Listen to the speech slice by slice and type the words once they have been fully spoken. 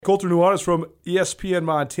Colter Nuanez from ESPN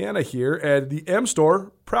Montana here, and the M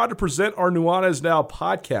Store, proud to present our Nuanez Now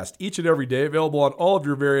podcast each and every day, available on all of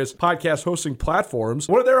your various podcast hosting platforms.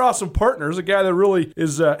 One of their awesome partners, a guy that really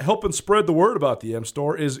is helping spread the word about the M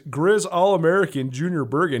Store, is Grizz All-American Junior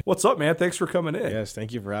Bergen. What's up, man? Thanks for coming in. Yes,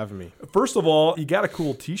 thank you for having me. First of all, you got a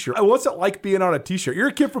cool t-shirt. What's it like being on a t-shirt? You're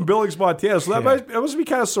a kid from Billings, Montana, so that must be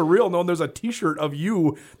kind of surreal knowing there's a t-shirt of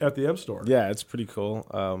you at the M Store. Yeah, it's pretty cool.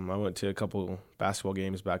 I went to a couple basketball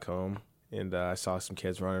games back home, and I saw some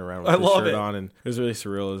kids running around with the shirt on, and it was really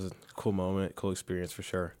surreal. It was a cool moment, cool experience for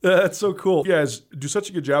sure. That's so cool. You guys do such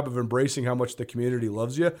a good job of embracing how much the community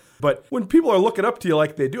loves you. But when people are looking up to you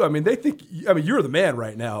like they do, they think, you're the man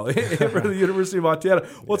right now for the University of Montana.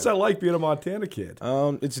 What's that like being a Montana kid?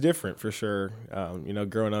 It's different for sure.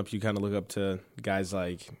 Growing up, you kind of look up to guys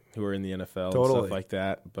like who are in the NFL and stuff like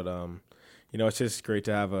that. But, it's just great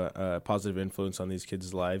to have a positive influence on these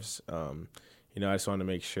kids' lives. I just want to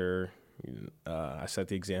make sure I set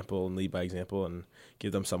the example and lead by example and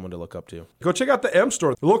give them someone to look up to. Go check out the M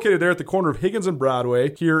Store. They're located there at the corner of Higgins and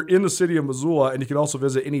Broadway here in the city of Missoula, and you can also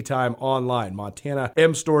visit anytime online,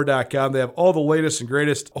 montanamstore.com. They have all the latest and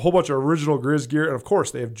greatest, a whole bunch of original Grizz gear, and of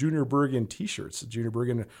course, they have Junior Bergen t-shirts. Junior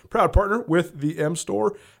Bergen, proud partner with the M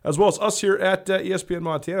Store, as well as us here at ESPN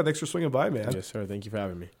Montana. Thanks for swinging by, man. Yes, sir. Thank you for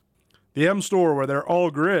having me. The M Store, where they're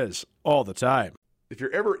all Grizz all the time. If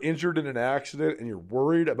you're ever injured in an accident and you're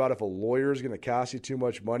worried about if a lawyer is going to cost you too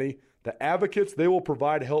much money, the Advocates, they will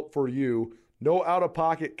provide help for you. No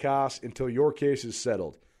out-of-pocket costs until your case is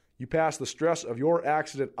settled. You pass the stress of your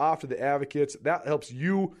accident off to the Advocates. That helps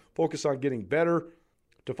you focus on getting better.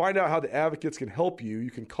 To find out how the Advocates can help you,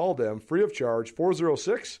 you can call them free of charge,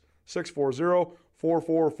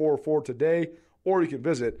 406-640-4444 today, or you can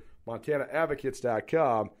visit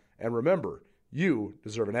montanaadvocates.com. And remember, you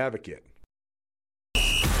deserve an advocate.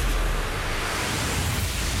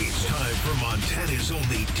 It's time for Montana's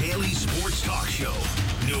only daily sports talk show,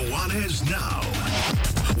 Nuanez Now.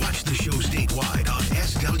 Watch the show statewide on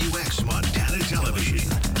SWX Montana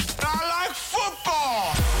Television. I like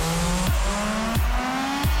football!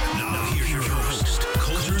 Now here's your host,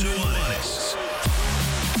 Colter Nuanez.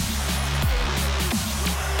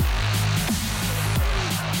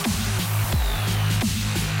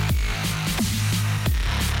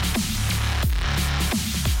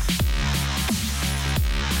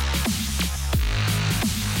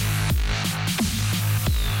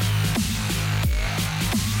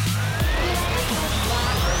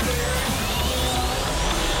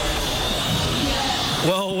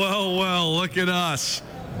 Well, look at us.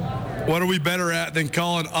 What are we better at than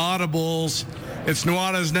calling audibles? It's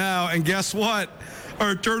Nuanez Now, and guess what?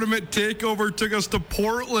 Our tournament takeover took us to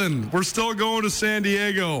Portland. We're still going to San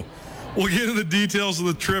Diego. We'll get into the details of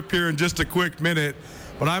the trip here in just a quick minute,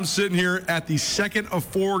 but I'm sitting here at the second of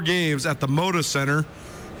 4 games at the Moda Center,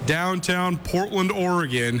 downtown Portland,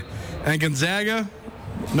 Oregon, and Gonzaga,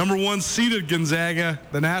 number 1 seeded Gonzaga,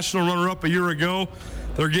 the national runner-up a year ago,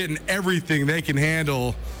 they're getting everything they can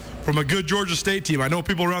handle from a good Georgia State team. I know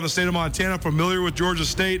people around the state of Montana familiar with Georgia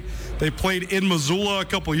State. They played in Missoula a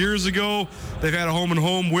couple years ago. They've had a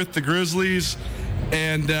home-and-home with the Grizzlies.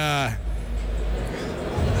 And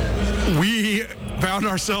we found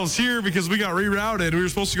ourselves here because we got rerouted. We were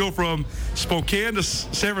supposed to go from Spokane to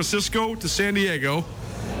San Francisco to San Diego.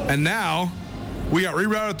 And now we got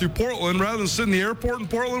rerouted through Portland. Rather than sit in the airport in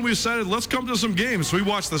Portland, we decided let's come to some games. So we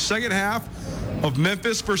watched the second half of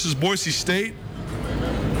Memphis versus Boise State.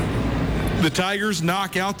 The Tigers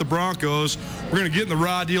knock out the Broncos. We're going to get in the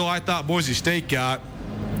raw deal I thought Boise State got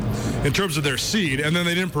in terms of their seed, and then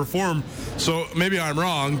they didn't perform, so maybe I'm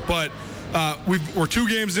wrong, but we're 2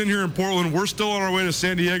 games in here in Portland. We're still on our way to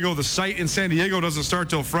San Diego. The site in San Diego doesn't start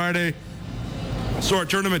till Friday, so our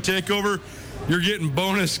tournament takeover, you're getting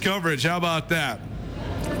bonus coverage. How about that?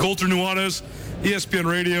 Colter Nuanez, ESPN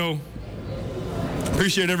Radio.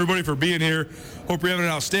 Appreciate everybody for being here. Hope you're having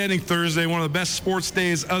an outstanding Thursday, one of the best sports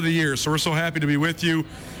days of the year. So we're so happy to be with you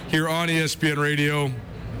here on ESPN Radio.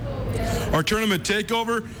 Our tournament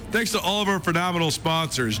takeover, thanks to all of our phenomenal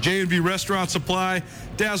sponsors. J&V Restaurant Supply,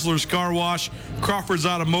 Dazzler's Car Wash, Crawford's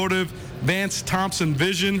Automotive, Vance Thompson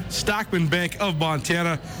Vision, Stockman Bank of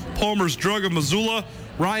Montana, Palmer's Drug of Missoula,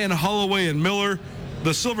 Ryan Holloway and Miller,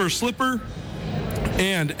 The Silver Slipper,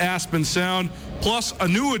 and Aspen Sound, plus a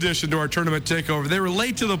new addition to our tournament takeover. They were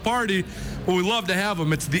late to the party, but we love to have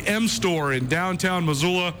them. It's the M Store in downtown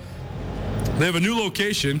Missoula. They have a new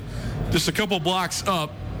location just a couple blocks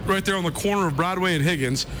up, right there on the corner of Broadway and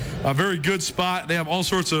Higgins. A very good spot. They have all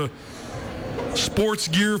sorts of sports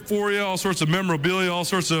gear for you, all sorts of memorabilia, all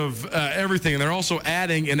sorts of everything. And they're also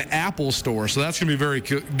adding an Apple store, so that's going to be very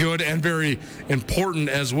good and very important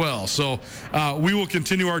as well. So we will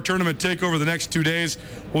continue our tournament takeover the next 2 days.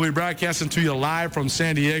 We'll be broadcasting to you live from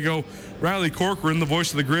San Diego. Riley Corcoran, the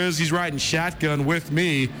voice of the Grizz, he's riding shotgun with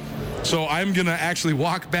me. So I'm going to actually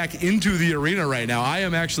walk back into the arena right now. I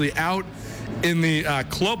am actually out in the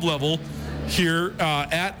club level here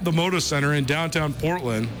at the Moda Center in downtown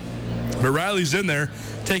Portland. But Riley's in there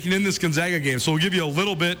taking in this Gonzaga game. So we'll give you a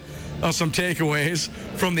little bit of some takeaways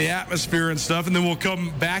from the atmosphere and stuff. And then we'll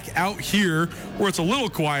come back out here where it's a little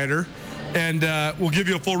quieter. And we'll give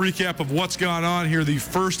you a full recap of what's gone on here the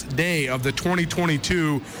first day of the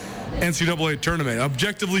 2022 NCAA tournament.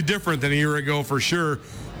 Objectively different than a year ago for sure.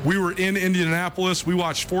 We were in Indianapolis. We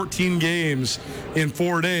watched 14 games in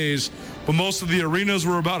 4 days. But most of the arenas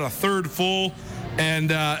were about a third full.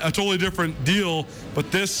 And a totally different deal.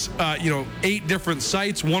 But this, 8 different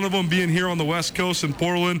sites, one of them being here on the West Coast in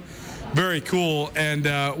Portland. Very cool. And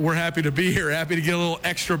we're happy to be here, happy to get a little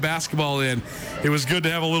extra basketball in. It was good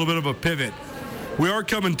to have a little bit of a pivot. We are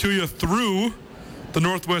coming to you through the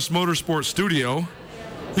Northwest Motorsports studio.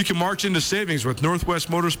 You can march into savings with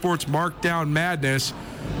Northwest Motorsports Markdown Madness.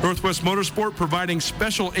 Northwest Motorsport providing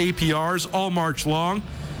special APRs all March long.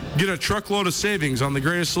 Get a truckload of savings on the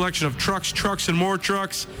greatest selection of trucks, and more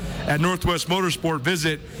trucks at Northwest Motorsport.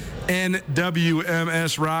 Visit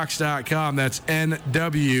nwmsrocks.com. That's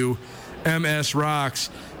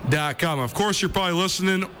nwmsrocks.com. Of course, you're probably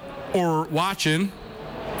listening or watching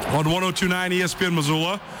on 102.9 ESPN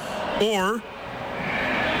Missoula or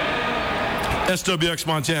SWX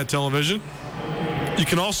Montana Television. You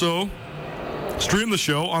can also stream the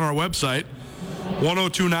show on our website,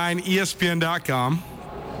 1029ESPN.com.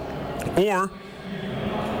 Or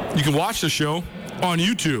you can watch the show on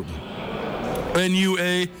YouTube.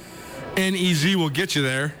 NUANEZ will get you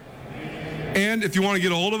there. And if you want to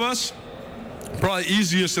get a hold of us, probably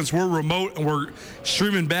easiest since we're remote and we're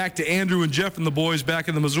streaming back to Andrew and Jeff and the boys back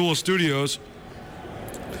in the Missoula studios,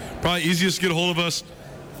 probably easiest to get a hold of us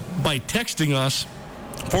by texting us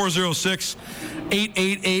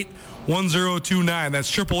 406-888-1029.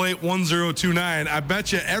 That's 888-1029. I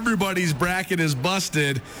bet you everybody's bracket is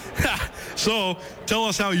busted. So tell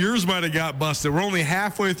us how yours might have got busted. We're only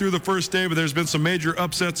halfway through the first day, but there's been some major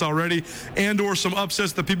upsets already and or some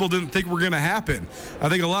upsets that people didn't think were going to happen. I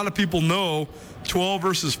think a lot of people know 12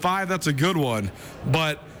 versus 5, that's a good one.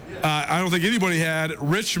 But I don't think anybody had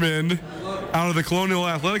Richmond out of the Colonial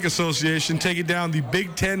Athletic Association taking down the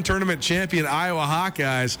Big Ten tournament champion Iowa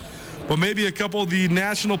Hawkeyes. But maybe a couple of the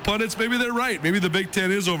national pundits, maybe they're right. Maybe the Big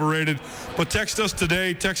Ten is overrated. But text us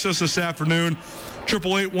today. Text us this afternoon.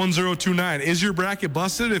 888-1029. Is your bracket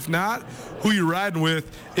busted? If not, who you riding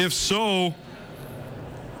with? If so,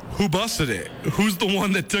 who busted it? Who's the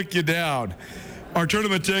one that took you down? Our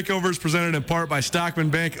tournament takeover is presented in part by Stockman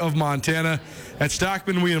Bank of Montana. At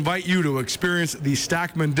Stockman, we invite you to experience the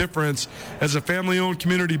Stockman difference. As a family-owned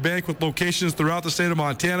community bank with locations throughout the state of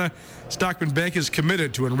Montana, Stockman Bank is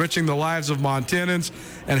committed to enriching the lives of Montanans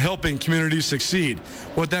and helping communities succeed.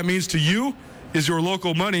 What that means to you is your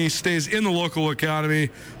local money stays in the local economy,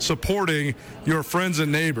 supporting your friends and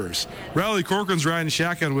neighbors. Riley Corcoran's riding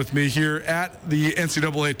shotgun with me here at the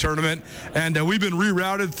NCAA tournament, and we've been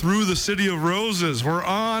rerouted through the City of Roses. We're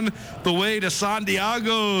on the way to San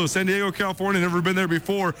Diego, California. Never been there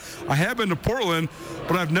before. I have been to Portland,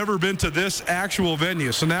 but I've never been to this actual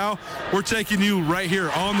venue. So now we're taking you right here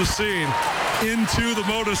on the scene into the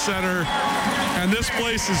Moda Center, and this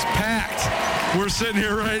place is packed. We're sitting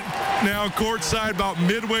here right now courtside about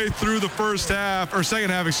midway through the second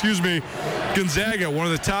half, Gonzaga, one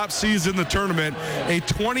of the top seeds in the tournament, a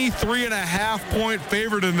 23.5-point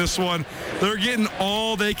favorite in this one. They're getting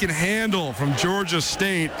all they can handle from Georgia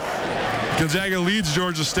State. Gonzaga leads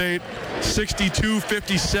Georgia State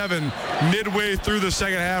 62-57 midway through the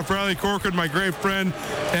second half. Riley Corcoran, my great friend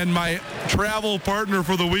and my travel partner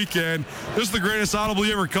for the weekend. This is the greatest audible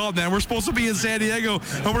you ever called, man. We're supposed to be in San Diego,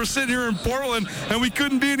 and we're sitting here in Portland, and we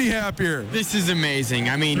couldn't be any happier. This is amazing.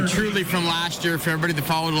 I mean, truly from last year, for everybody that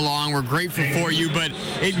followed along, we're grateful for you, but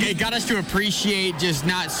it got us to appreciate just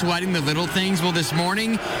not sweating the little things. Well, this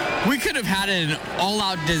morning, we could have had an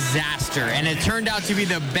all-out disaster, and it turned out to be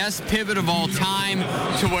the best pivot of all time,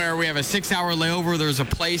 to where we have a 6-hour layover. There's a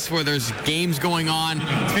place where there's games going on.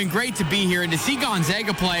 It's been great to be here and to see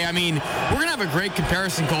Gonzaga play. I mean, we're going to have a great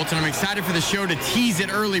comparison, Colter. I'm excited for the show to tease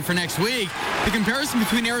it early for next week. The comparison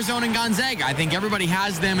between Arizona and Gonzaga. I think everybody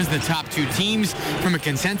has them as the top two teams. From a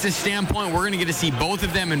consensus standpoint, we're going to get to see both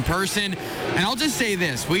of them in person. And I'll just say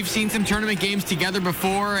this. We've seen some tournament games together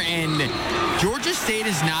before, and Georgia State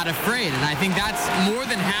is not afraid. And I think that's more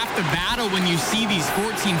than half the battle when you see these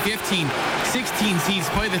 14, 15, 16 seeds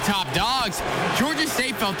play the top dogs. Georgia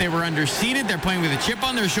State felt they were underseeded. They're playing with a chip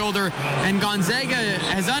on their shoulder. And Gonzaga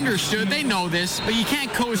has understood. They know this, but you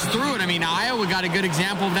can't coast through it. I mean, Iowa got a good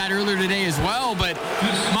example of that earlier today as well. But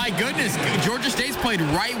my goodness, Georgia State's played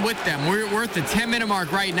right with them. We're at the 10-minute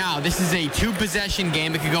mark right now. This is a two-possession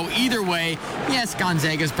game. It could go either way. Yes,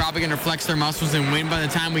 Gonzaga's probably going to flex their muscles and win by the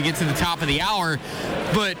time we get to the top of the hour.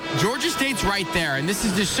 But Georgia State's right there, and this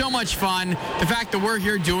is just so much fun. The fact that we're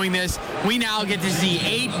here doing this, we now get to see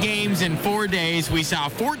 8 games in 4 days. We saw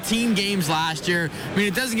 14 games last year. I mean,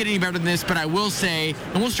 it doesn't get any better than this, but I will say,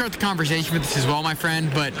 and we'll start the conversation with this as well, my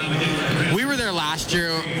friend, but we were there last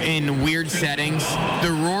year in weird settings.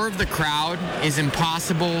 The roar of the crowd is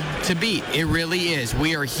impossible to beat. It really is.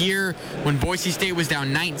 We are here when Boise State was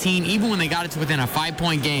down 19, even when they got it to within a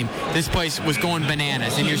 5-point game. This place was going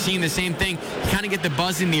bananas, and you're seeing the same thing. You kind of get the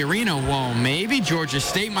buzz in the arena. Well, maybe Georgia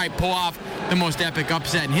State might pull off the most epic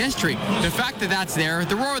upset in history. The fact that that's there,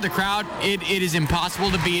 the roar of the crowd, it is impossible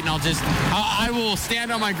to beat, and I will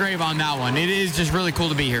stand on my grave on that one. It is just really cool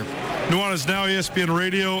to be here. Nuanez now, ESPN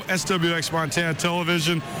Radio, SWX Montana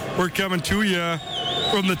Television. We're coming to you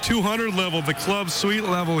from the 200 level, the club suite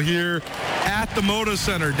level here at the Moda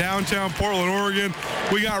Center, downtown Portland, Oregon.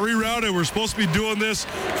 We got rerouted. We're supposed to be doing this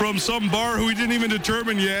from some bar who we didn't even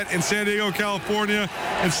determine yet in San Diego, California.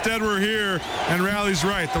 Instead, we're here, and Riley's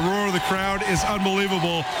right. The roar of the crowd is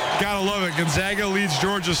unbelievable. Gotta love it. Gonzaga leads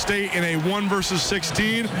Georgia State in a 1 versus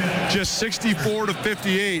 16, just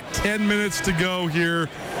 64-58. 10 minutes to go here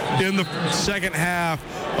in the second half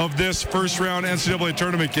of this first-round NCAA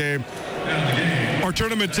tournament game. Our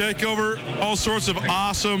tournament takeover, all sorts of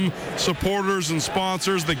awesome supporters and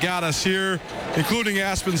sponsors that got us here, including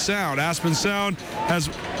Aspen Sound. Aspen Sound has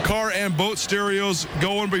car and boat stereos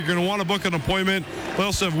going, but you're going to want to book an appointment. They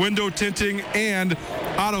also have window tinting and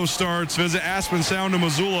auto starts. Visit Aspen Sound in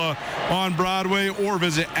Missoula on Broadway or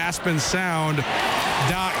visit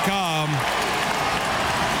aspensound.com.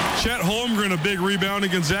 Chet Holmgren, a big rebound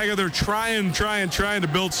in Gonzaga. They're trying to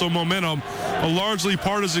build some momentum. A largely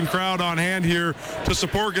partisan crowd on hand here to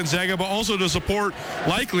support Gonzaga, but also to support,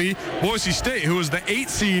 likely, Boise State, who is the 8th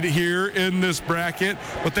seed here in this bracket,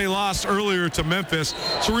 but they lost earlier to Memphis.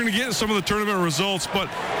 So we're going to get some of the tournament results, but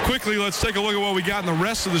quickly, let's take a look at what we got in the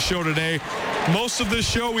rest of the show today. Most of this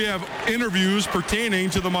show, we have interviews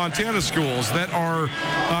pertaining to the Montana schools that are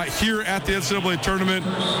here at the NCAA tournament.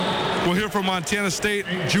 We'll hear from Montana State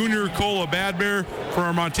junior Kola Bad Bear for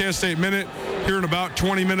our Montana State Minute here in about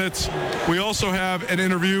 20 minutes. We also have an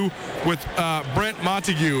interview with Brent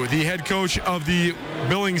Montague, the head coach of the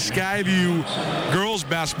Billings Skyview girls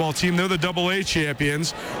basketball team. They're the AA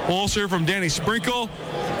champions. We'll also hear from Danny Sprinkle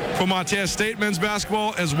from Montana State men's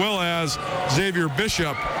basketball, as well as Xavier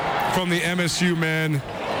Bishop from the MSU men.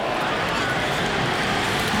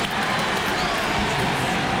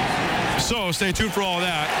 So stay tuned for all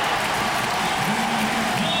that.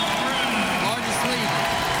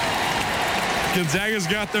 Gonzaga's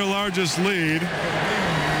got their largest lead,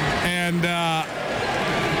 and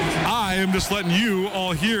I am just letting you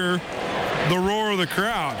all hear the roar of the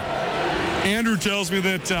crowd. Andrew tells me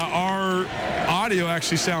that our audio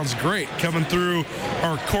actually sounds great coming through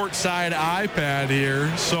our courtside iPad here.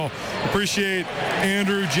 So appreciate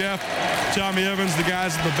Andrew, Jeff, Tommy Evans, the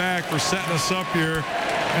guys in the back for setting us up here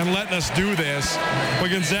and letting us do this. But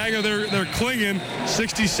Gonzaga, they're clinging,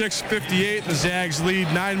 66-58. The Zags lead,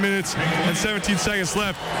 9 minutes and 17 seconds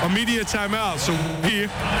left. A media timeout, so we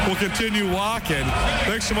will continue walking.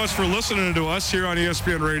 Thanks so much for listening to us here on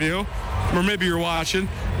ESPN Radio, or maybe you're watching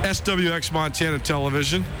SWX Montana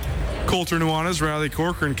Television. Colter, Nuanez, Riley,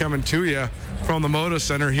 Corcoran coming to you from the Moda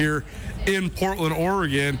Center here in Portland,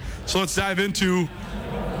 Oregon. So let's dive into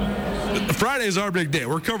Friday is our big day.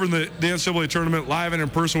 We're covering the NCAA tournament live and in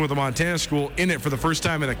person with a Montana school in it for the first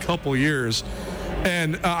time in a couple years.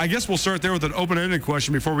 And I guess we'll start there with an open-ended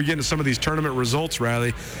question before we get into some of these tournament results,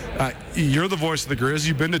 Riley. You're the voice of the Grizz.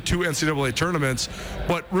 You've been to 2 NCAA tournaments,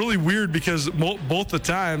 but really weird because both the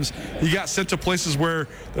times you got sent to places where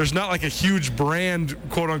there's not like a huge brand,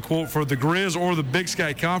 quote-unquote, for the Grizz or the Big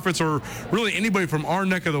Sky Conference or really anybody from our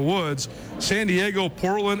neck of the woods. San Diego,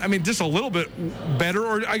 Portland, I mean, just a little bit better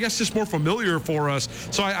or I guess just more familiar for us.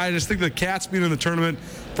 So I just think the Cats being in the tournament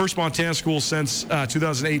first Montana school since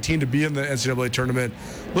 2018 to be in the NCAA tournament.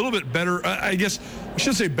 A little bit better. I guess we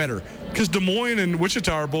shouldn't say better, because Des Moines and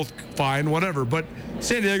Wichita are both fine, whatever. But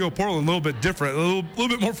San Diego, Portland, a little bit different, a little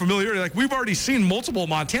bit more familiarity. Like, we've already seen multiple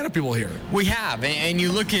Montana people here. We have, and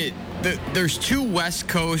you look at there's 2 West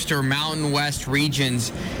Coast or Mountain West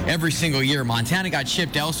regions every single year. Montana got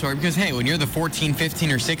shipped elsewhere because, hey, when you're the 14,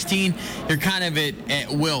 15, or 16, you're kind of at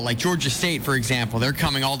will. Like Georgia State, for example, they're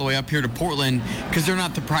coming all the way up here to Portland because they're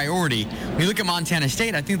not the priority. When you look at Montana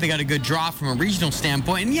State, I think they got a good draw from a regional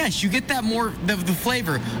standpoint. And yes, you get that more, the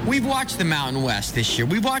flavor. We've watched the Mountain West this year.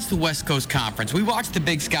 We've watched the West Coast Conference. We watched the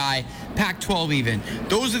Big Sky, Pac-12 even.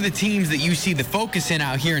 Those are the teams that you see the focus in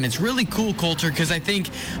out here, and it's really cool, Colter, because I think,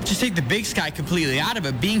 just take the Big Sky completely out of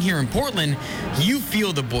it. Being here in Portland, you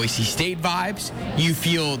feel the Boise State vibes. You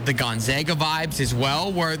feel the Gonzaga vibes as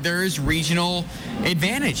well, where there is regional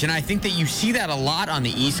advantage. And I think that you see that a lot on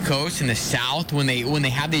the East Coast and the South when they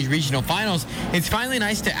have these regional finals. It's finally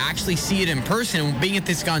nice to actually see it in person. Being at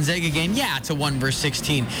this Gonzaga game, yeah, it's a 1 versus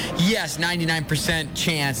 16. Yes, 99%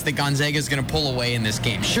 chance that Gonzaga is going to pull away in this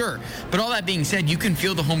game. Sure. But all that being said, you can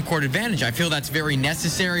feel the home court advantage. I feel that's very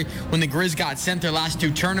necessary. When the Grizz got sent their last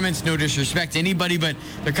 2 tournaments, no disrespect to anybody, but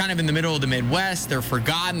they're kind of in the middle of the Midwest. They're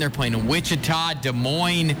forgotten. They're playing in Wichita, Des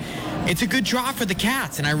Moines. It's a good draw for the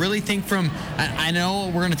Cats. And I really think I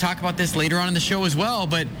know we're going to talk about this later on in the show as well,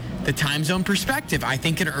 but the time zone perspective, I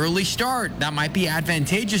think an early start, that might be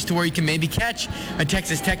advantageous to where you can maybe catch a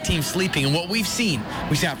Texas Tech team sleeping. And what we saw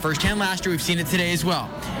it firsthand last year, we've seen it today as well.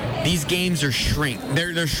 These games are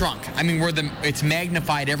they're shrunk. I mean, it's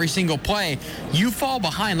magnified every single play. You fall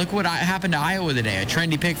behind. Look what happened to Iowa today. A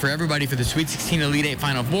trendy pick for everybody for the Sweet 16 Elite 8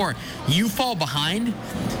 Final Four. You fall behind.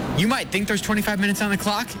 You might think there's 25 minutes on the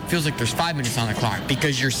clock. It feels like there's 5 minutes on the clock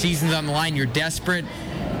because your season's on the line. You're desperate.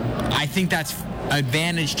 I think that's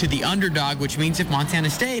advantage to the underdog, which means if Montana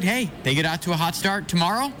State, hey, they get out to a hot start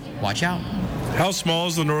tomorrow, watch out. How small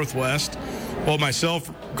is the Northwest? Well,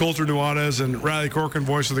 myself, Colter, Nuanez, and Riley Corcoran,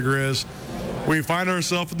 voice of the Grizz, we find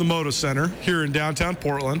ourselves at the Moda Center here in downtown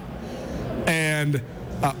Portland. And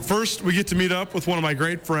first, we get to meet up with one of my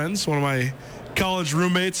great friends, one of my college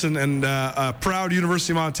roommates and a proud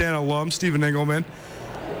University of Montana alum, Stephen Engelman.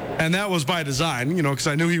 And that was by design, because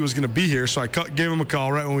I knew he was going to be here, so I gave him a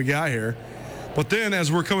call right when we got here. But then as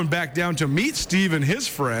we're coming back down to meet Steve and his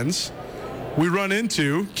friends, we run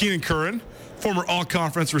into Keenan Curran, former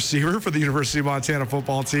all-conference receiver for the University of Montana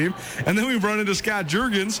football team. And then we run into Scott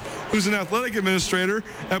Juergens, who's an athletic administrator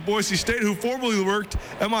at Boise State, who formerly worked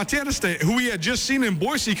at Montana State, who we had just seen in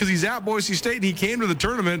Boise because he's at Boise State, and he came to the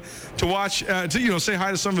tournament to watch, say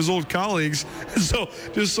hi to some of his old colleagues. So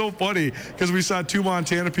just so funny because we saw 2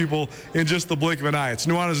 Montana people in just the blink of an eye. It's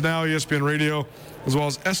Nuanez Now, ESPN Radio, as well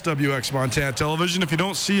as SWX Montana Television. If you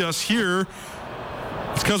don't see us here,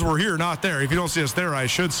 it's because we're here, not there. If you don't see us there, I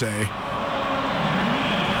should say,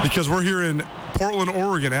 because we're here in Portland,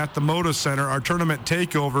 Oregon at the Moda Center. Our tournament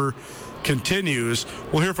takeover continues.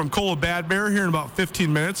 We'll hear from Kola Bad Bear here in about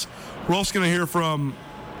 15 minutes. We're also going to hear from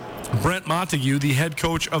Brent Montague, the head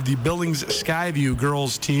coach of the Billings Skyview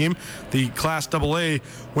girls team, the Class AA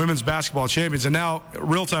women's basketball champions. And now,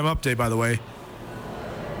 real-time update, by the way.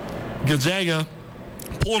 Gonzaga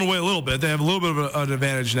pulling away a little bit. They have a little bit of an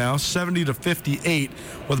advantage now, 70-58,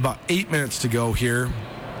 with about 8 minutes to go here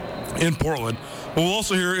in Portland. But we'll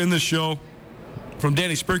also hear in this show from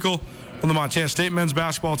Danny Sprinkle from the Montana State men's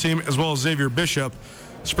basketball team, as well as Xavier Bishop,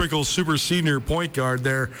 Sprinkle's super senior point guard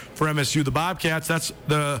there for MSU. The Bobcats, that's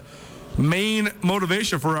the main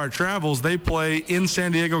motivation for our travels. They play in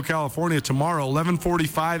San Diego, California tomorrow,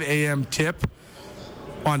 11:45 a.m. tip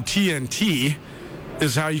on TNT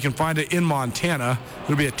is how you can find it in Montana.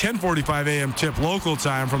 It'll be a 10:45 a.m. tip local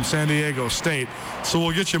time from San Diego State. So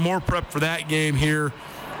we'll get you more prep for that game here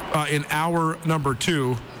in hour number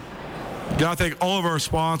 2. Got to thank all of our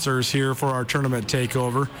sponsors here for our tournament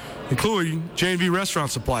takeover, including J&V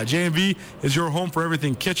Restaurant Supply. J&V is your home for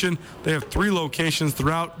everything kitchen. They have 3 locations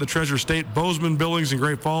throughout the Treasure State, Bozeman, Billings, and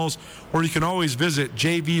Great Falls, or you can always visit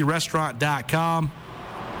jvrestaurant.com.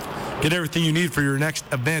 Get everything you need for your next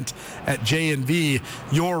event at J&V,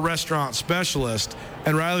 your restaurant specialist.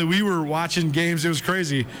 And Riley, we were watching games. It was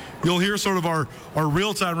crazy. You'll hear sort of our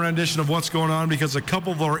real-time rendition of what's going on because a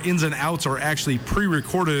couple of our ins and outs are actually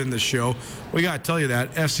pre-recorded in the show. We got to tell you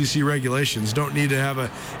that. FCC regulations don't need to have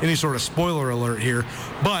any sort of spoiler alert here.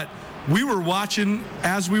 But we were watching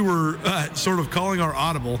as we were sort of calling our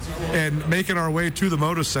audible and making our way to the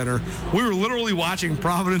Moda Center. We were literally watching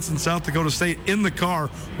Providence and South Dakota State in the car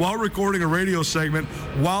while recording a radio segment,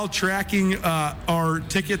 while tracking our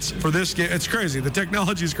tickets for this game. It's crazy. The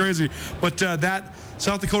technology is crazy. But that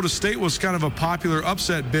South Dakota State was kind of a popular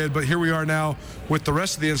upset bid, but here we are now with the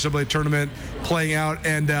rest of the NCAA tournament playing out,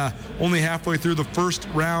 and only halfway through the first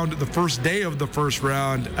round, the first day of the first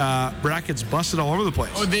round, brackets busted all over the place.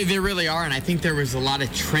 Oh, they really are, and I think there was a lot of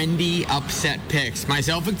trendy upset picks,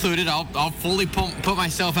 myself included. I'll fully put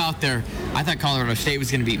myself out there. I thought Colorado State was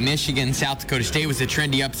going to beat Michigan. South Dakota State was a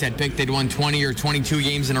trendy upset pick. They'd won 20 or 22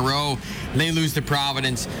 games in a row. They lose to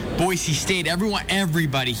Providence. Boise State,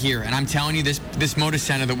 everybody here, and I'm telling you, this Moda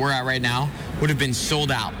Center that we're at right now would have been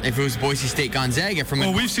sold out if it was Boise State-Gonzaga.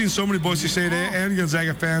 We've seen so many Boise State and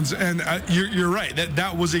Gonzaga fans, and you're right.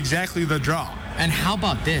 That was exactly the draw. And how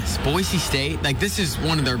about this? Boise State, this is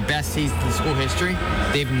one of their best seasons in school history.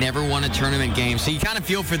 They've never won a tournament game. So you kind of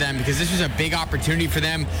feel for them because this was a big opportunity for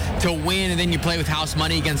them to win, and then you play with house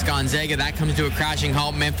money against Gonzaga. That comes to a crashing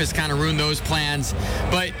halt. Memphis kind of ruined those plans.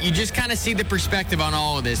 But you just kind of see the perspective on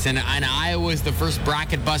all of this. And Iowa's the first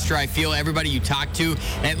bracket buster, I feel. Everybody you talk to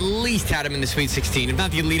at least had them in the Sweet 16, if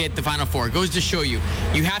not the Elite Eight, the Final Four. It goes to show you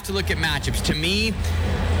have to look at matchups. To me,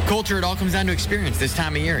 Colter, it all comes down to experience this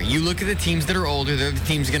time of year. You look at the teams that are older, they're the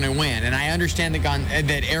teams going to win. And I understand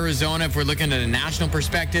that Arizona, if we're looking at a national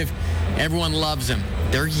perspective, everyone loves them.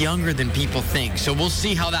 They're younger than people think. So we'll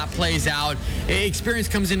see how that plays out. Experience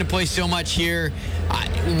comes into play so much here.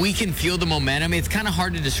 We can feel the momentum. It's kind of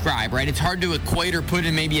hard to describe, right? It's hard to equate or put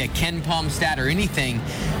in maybe a Ken Palm stat or anything,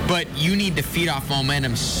 but you need to feed off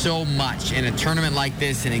momentum so much in a tournament like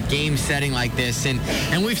this, in a game setting like this.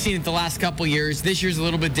 And we've seen it the last couple years. This year's a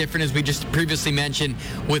little bit different, as we just previously mentioned,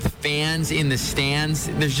 with fans in the stands.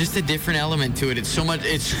 There's just a different element to it. It's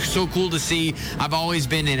so cool to see. I've always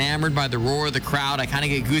been enamored by the roar of the crowd. I kind of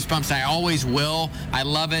get goosebumps. I always will. I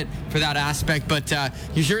love it for that aspect. But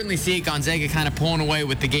you certainly see Gonzaga kind of pulling away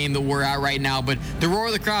with the game that we're at right now. But the roar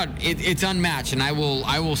of the crowd, it's unmatched. And I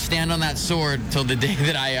will stand on that sword till the day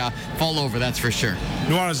that I fall over, that's for sure.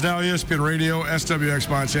 Nuanez now, ESPN Radio, SWX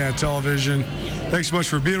Montana Television. Thanks so much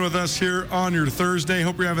for being with us here on your Thursday.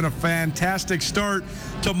 Hope you're having a fantastic start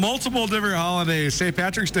to multiple different holidays. St.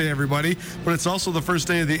 Patrick's Day, everybody, but it's also the first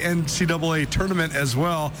day of the NCAA tournament as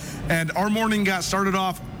well. And our morning got started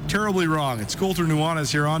off terribly wrong. It's Colter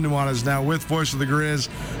Nuanez here on Nuanez now with Voice of the Grizz,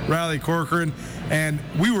 Riley Corcoran. And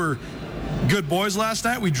we were good boys last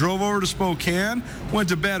night. We drove over to Spokane, went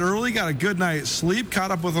to bed early, got a good night's sleep,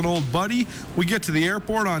 caught up with an old buddy. We get to the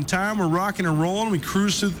airport on time. We're rocking and rolling. We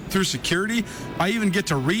cruise through security. I even get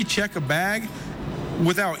to recheck a bag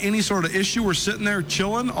without any sort of issue. We're sitting there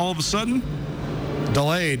chilling. All of a sudden,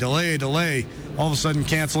 delay. All of a sudden,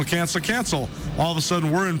 cancel. All of a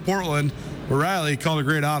sudden, we're in Portland. Riley called a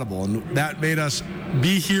great audible, and that made us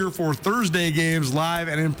be here for Thursday games live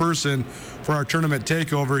and in person for our tournament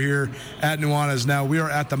takeover here at Nuanez. Now, we are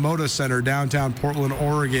at the Moda Center, downtown Portland,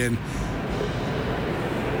 Oregon.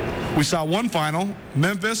 We saw one final,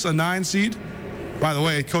 Memphis, a 9 seed. By the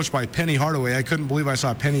way, coached by Penny Hardaway. I couldn't believe I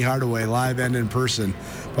saw Penny Hardaway live and in person.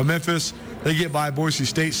 But Memphis, they get by Boise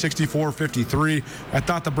State 64-53. I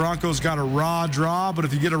thought the Broncos got a raw draw, but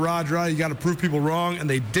if you get a raw draw, you got to prove people wrong, and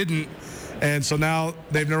they didn't. And so now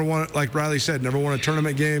they've never won, like Riley said, never won a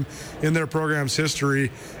tournament game in their program's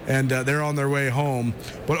history, and they're on their way home.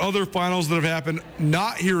 But other finals that have happened,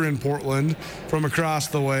 not here in Portland, from across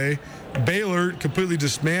the way, Baylor completely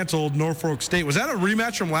dismantled Norfolk State. Was that a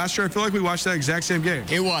rematch from last year? I feel like we watched that exact same game.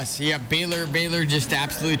 It was. Yeah, Baylor just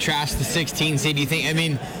absolutely trashed the 16 seed. You think? I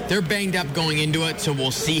mean, they're banged up going into it, so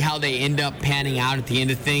we'll see how they end up panning out at the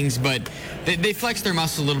end of things. But they flexed their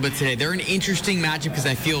muscle a little bit today. They're an interesting matchup because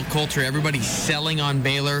I feel Colter, everybody's selling on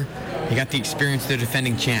Baylor. You got the experience, they're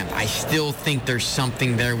defending champ. I still think there's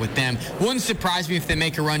something there with them. Wouldn't surprise me if they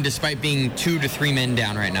make a run despite being 2 to 3 men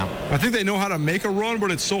down right now. I think they know how to make a run,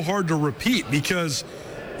 but it's so hard to repeat because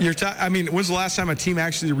when's the last time a team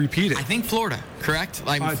actually repeated? I think Florida, correct?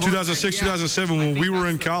 Like 2006, 2007, when we were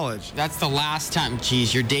in college. That's the last time.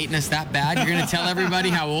 Geez, you're dating us that bad? You're going to tell everybody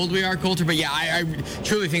how old we are, Colter? But yeah, I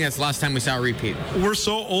truly think that's the last time we saw a repeat. We're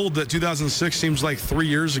so old that 2006 seems like 3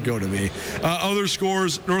 years ago to me. Other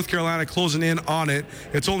scores, North Carolina closing in on it.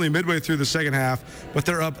 It's only midway through the second half, but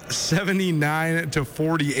they're up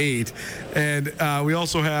 79-48. And we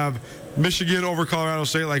also have Michigan over Colorado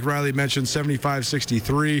State, like Riley mentioned,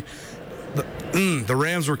 75-63. The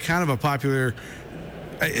Rams were kind of a popular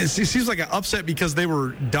it seems like an upset because they were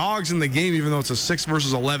dogs in the game, even though it's a 6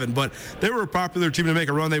 versus 11. But they were a popular team to make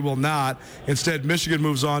a run. They will not. Instead, Michigan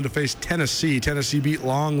moves on to face Tennessee. Tennessee beat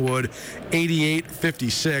Longwood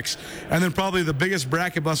 88-56. And then probably the biggest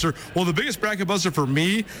bracket buster. Well, the biggest bracket buster for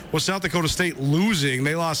me was South Dakota State losing.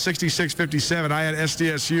 They lost 66-57. I had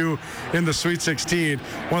SDSU in the Sweet 16.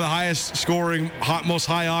 One of the highest scoring, most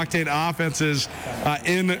high-octane offenses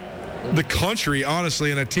in the country, honestly,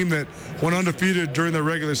 and a team that went undefeated during the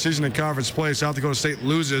regular season in conference play. South Dakota State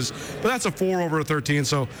loses, but that's a 4 over a 13,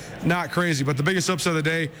 so not crazy. But the biggest upset of the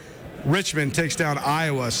day, Richmond takes down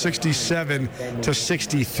Iowa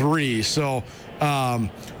 67-63. So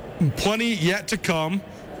plenty yet to come.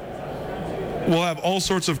 We'll have all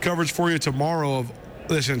sorts of coverage for you tomorrow of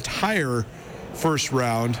this entire first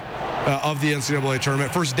round of the NCAA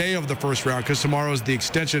tournament, first day of the first round, because tomorrow is the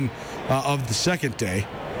extension of the second day.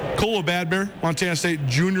 Kola Bad Bear, Montana State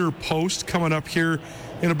Junior Post, coming up here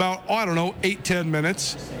in about, 8-10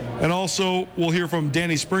 minutes. And also, we'll hear from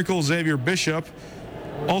Danny Sprinkle, Xavier Bishop,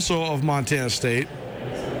 also of Montana State.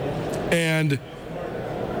 And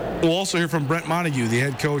we'll also hear from Brent Montague, the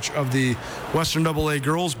head coach of the Western AA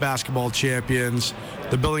girls basketball champions,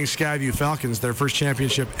 the Billings Skyview Falcons, their first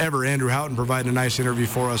championship ever. Andrew Houghton provided a nice interview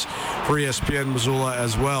for us for ESPN Missoula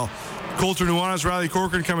as well. Colter, Nuanez, Riley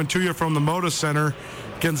Corcoran coming to you from the Moda Center.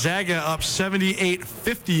 Gonzaga up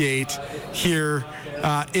 78-58 here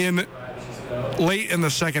late in the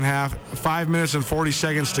second half. 5 minutes and 40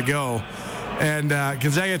 seconds to go. And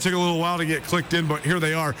Gonzaga took a little while to get clicked in, but here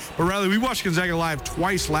they are. But Riley, we watched Gonzaga live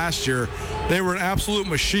twice last year. They were an absolute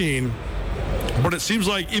machine. But it seems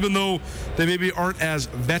like even though they maybe aren't as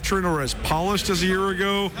veteran or as polished as a year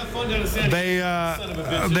ago,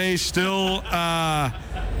 they still have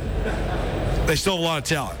a lot of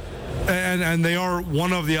talent. And they are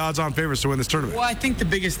one of the odds-on favorites to win this tournament. Well, I think the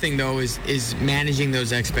biggest thing, though, is managing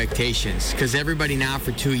those expectations, because everybody now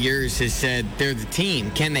for 2 years has said they're the team.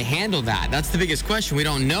 Can they handle that? That's the biggest question. We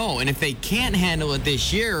don't know. And if they can't handle it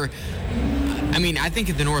this year, I mean, I think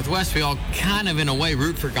at the Northwest, we all kind of, in a way,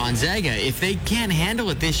 root for Gonzaga. If they can't handle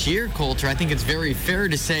it this year, Colter, I think it's very fair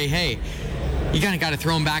to say, hey, you kind of got to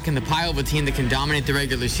throw them back in the pile of a team that can dominate the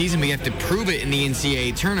regular season, but you have to prove it in the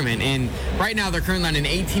NCAA tournament. And right now, they're currently on an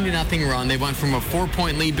 18-0 run. They went from a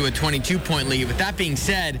 4-point lead to a 22-point lead. With that being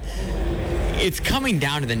said, it's coming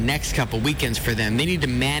down to the next couple weekends for them. They need to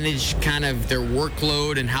manage kind of their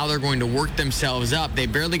workload and how they're going to work themselves up. They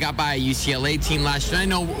barely got by a UCLA team last year. I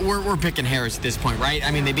know we're picking hairs at this point, right?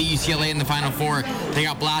 I mean, they beat UCLA in the Final Four. They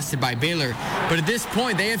got blasted by Baylor. But at this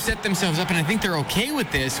point, they have set themselves up, and I think they're okay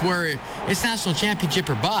with this, where it's national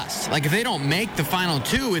championship or bust. Like, if they don't make the Final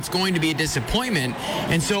Two, it's going to be a disappointment.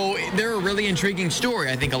 And so they're a really intriguing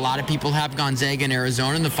story. I think a lot of people have Gonzaga and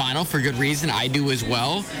Arizona in the final for good reason. I do as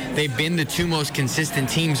well. They've been the two most consistent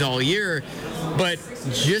teams all year, but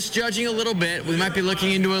just judging a little bit, we might be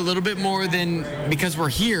looking into a little bit more than because we're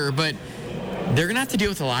here, but they're going to have to deal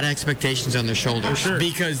with a lot of expectations on their shoulders. Sure.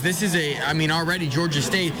 Because this is already Georgia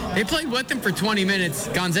State, they played with them for 20 minutes.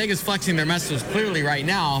 Gonzaga's flexing their muscles clearly right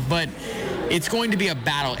now, but it's going to be a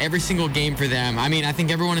battle every single game for them. I mean, I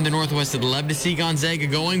think everyone in the Northwest would love to see Gonzaga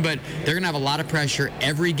going, but they're going to have a lot of pressure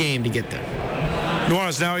every game to get there.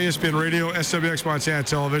 Nuanez now ESPN Radio, SWX Montana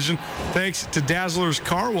Television. Thanks to Dazzler's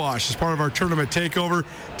Car Wash as part of our tournament takeover.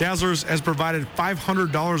 Dazzler's has provided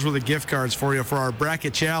 $500 worth of gift cards for you for our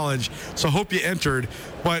bracket challenge. So hope you entered.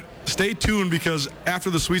 But stay tuned, because after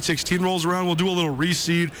the Sweet 16 rolls around, we'll do a little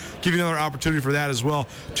reseed, give you another opportunity for that as well.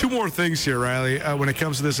 Two more things here, Riley, when it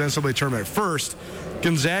comes to this NCAA tournament. First,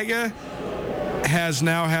 Gonzaga has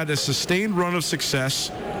now had a sustained run of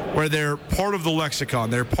success where they're part of the lexicon.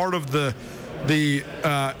 They're part of the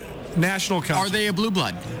national council. Are they a blue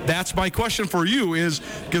blood? That's my question for you. Is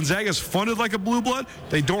Gonzaga's funded like a blue blood?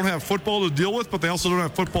 They don't have football to deal with, but they also don't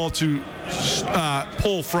have football to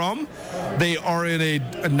pull from. They are in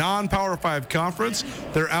a non-Power 5 conference.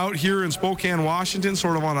 They're out here in Spokane, Washington,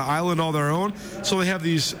 sort of on an island all their own. So they have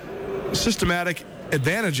these systematic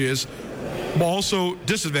advantages, but also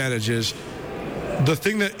disadvantages. The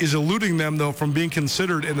thing that is eluding them, though, from being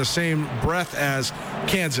considered in the same breath as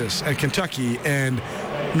Kansas and Kentucky and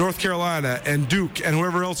North Carolina and Duke and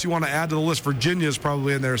whoever else you want to add to the list, Virginia is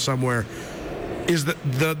probably in there somewhere, is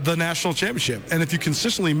the national championship. And if you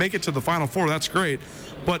consistently make it to the Final Four, that's great.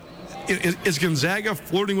 But is Gonzaga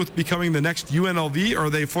flirting with becoming the next UNLV, or are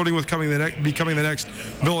they flirting with becoming the next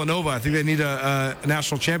Villanova? I think they need a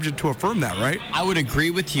national championship to affirm that, right? I would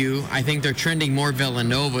agree with you. I think they're trending more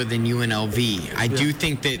Villanova than UNLV. I do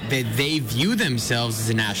think that they view themselves as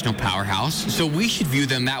a national powerhouse, so we should view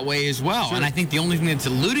them that way as well. Sure. And I think the only thing that's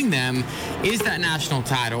eluding them is that national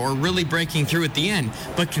title, or really breaking through at the end.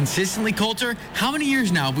 But consistently, Colter, how many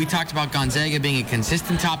years now have we talked about Gonzaga being a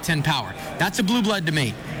consistent top 10 power? That's a blue blood to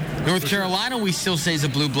me. North Carolina, we still say, is a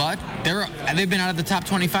blue blood. They've been out of the top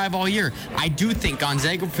 25 all year. I do think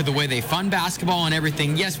Gonzaga, for the way they fund basketball and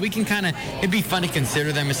everything, yes, we can it'd be fun to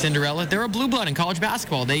consider them a Cinderella. They're a blue blood in college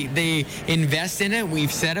basketball. They invest in it.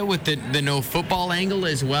 We've said it with the no football angle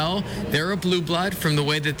as well. They're a blue blood from the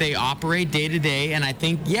way that they operate day to day. And I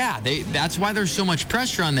think, that's why there's so much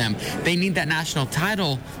pressure on them. They need that national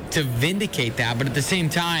title to vindicate that. But at the same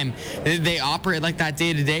time, they operate like that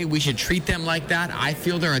day to day. We should treat them like that. I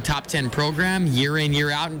feel they're a top 10 program year in,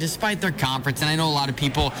 year out, and despite their conference, and I know a lot of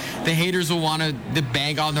people, the haters will want to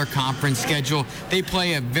bang on their conference schedule. They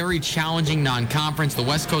play a very challenging non-conference. The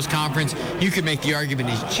West Coast Conference, you could make the argument,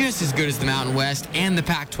 is just as good as the Mountain West and the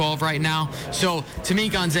Pac-12 right now. So to me,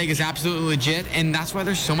 Gonzaga is absolutely legit, and that's why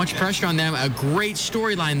there's so much pressure on them. A great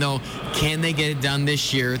storyline, though. Can they get it done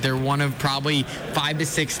this year? They're one of probably 5 to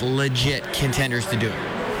 6 legit contenders to do it.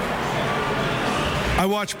 I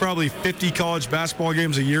watch probably 50 college basketball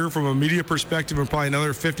games a year from a media perspective, and probably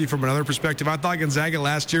another 50 from another perspective. I thought Gonzaga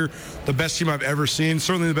last year, the best team I've ever seen,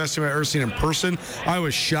 certainly the best team I've ever seen in person. I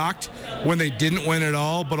was shocked when they didn't win at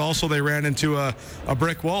all, but also they ran into a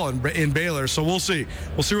brick wall in Baylor. So we'll see.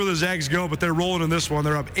 We'll see where the Zags go, but they're rolling in this one.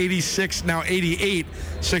 They're up 86, now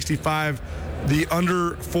 88-65. The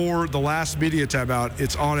under for the last media timeout.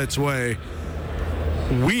 It's on its way.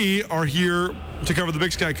 We are here to cover the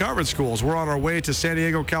Big Sky Conference schools. We're on our way to San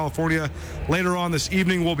Diego, California. Later on this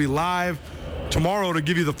evening, we'll be live tomorrow to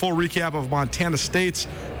give you the full recap of Montana State's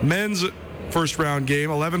men's first round game,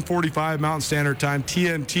 11:45 Mountain Standard Time.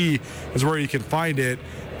 TNT is where you can find it.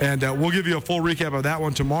 And we'll give you a full recap of that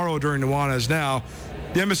one tomorrow during Nuanez Now.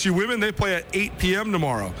 The MSU women, they play at 8 p.m.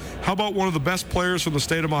 tomorrow. How about one of the best players from the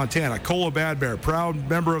state of Montana, Kola Bad Bear, proud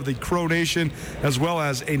member of the Crow Nation, as well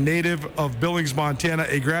as a native of Billings, Montana,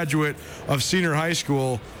 a graduate of senior high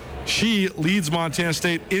school. She leads Montana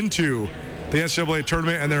State into the NCAA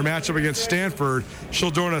tournament and their matchup against Stanford.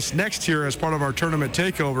 She'll join us next year as part of our tournament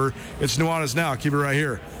takeover. It's Nuanez Now. Keep it right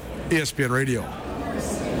here, ESPN Radio.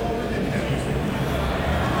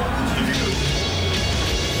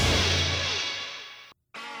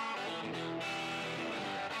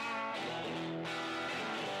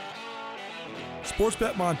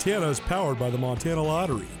 Sportsbet Montana is powered by the Montana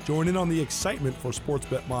Lottery. Join in on the excitement for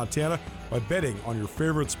Sportsbet Montana by betting on your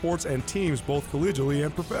favorite sports and teams both collegially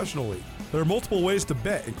and professionally. There are multiple ways to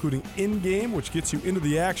bet, including in-game, which gets you into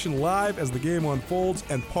the action live as the game unfolds,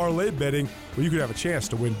 and parlay betting, where you could have a chance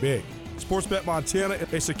to win big. Sportsbet Montana,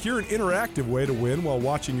 a secure and interactive way to win while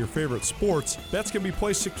watching your favorite sports. Bets can be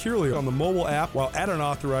placed securely on the mobile app while at an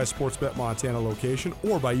authorized Sportsbet Montana location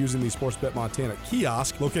or by using the Sportsbet Montana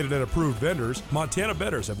kiosk located at approved vendors. Montana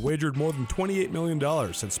bettors have wagered more than $28 million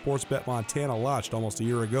since Sportsbet Montana launched almost a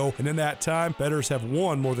year ago, and in that time, bettors have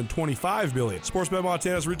won more than $25 million. Sportsbet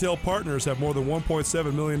Montana's retail partners have more than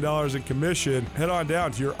 $1.7 million in commission. Head on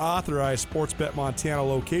down to your authorized Sportsbet Montana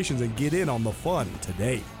locations and get in on the fun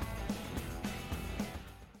today.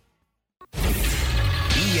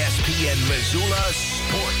 ESPN Missoula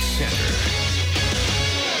Sports Center.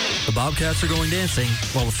 The Bobcats are going dancing,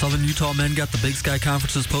 while the Southern Utah men got the Big Sky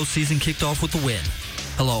Conference's postseason kicked off with a win.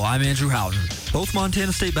 Hello, I'm Andrew Houghton. Both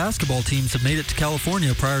Montana State basketball teams have made it to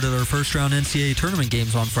California prior to their first-round NCAA tournament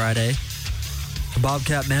games on Friday. The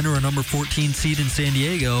Bobcat men are a number 14 seed in San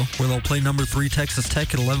Diego, where they'll play number 3 Texas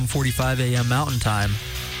Tech at 11:45 a.m. Mountain Time.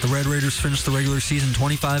 The Red Raiders finished the regular season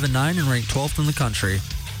 25-9 and ranked 12th in the country.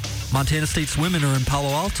 Montana State's women are in Palo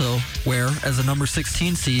Alto, where, as a number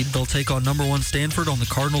 16 seed, they'll take on number 1 Stanford on the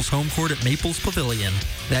Cardinals' home court at Maples Pavilion.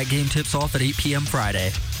 That game tips off at 8 p.m.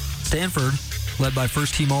 Friday. Stanford, led by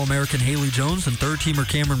first-team All-American Haley Jones and third-teamer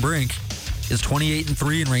Cameron Brink, is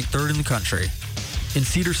 28-3 and ranked 3rd in the country. In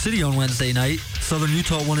Cedar City on Wednesday night, Southern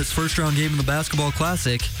Utah won its first-round game in the Basketball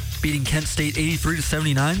Classic, beating Kent State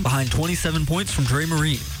 83-79 behind 27 points from Dre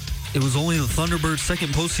Marine. It was only the Thunderbirds'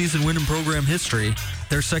 second postseason win in program history.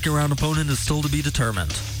 Their second-round opponent is still to be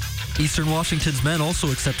determined. Eastern Washington's men also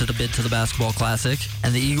accepted a bid to the Basketball Classic,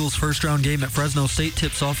 and the Eagles' first-round game at Fresno State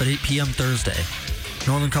tips off at 8 p.m. Thursday.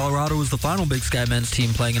 Northern Colorado is the final Big Sky men's team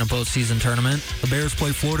playing in a postseason tournament. The Bears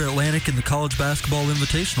play Florida Atlantic in the College Basketball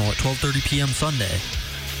Invitational at 12:30 p.m. Sunday.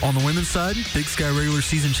 On the women's side, Big Sky regular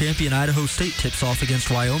season champion Idaho State tips off against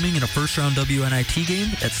Wyoming in a first-round WNIT game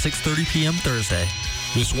at 6:30 p.m. Thursday.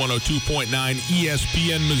 This 102.9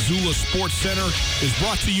 ESPN Missoula Sports Center is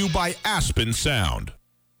brought to you by Aspen Sound.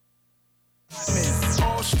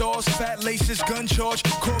 All stars, fat laces, gun charge,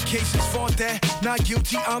 court cases, fought that, not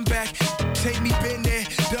guilty, I'm back. Take me, been there,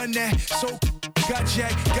 done that, so got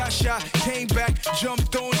jacked, got shot, came back,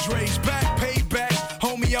 jumped on Dre's back, paid back.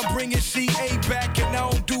 Homie, I'm bringing CA back, and I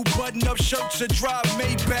don't do button-up shirts or drive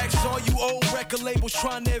Maybachs. All you old record labels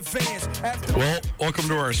trying to advance. Well, welcome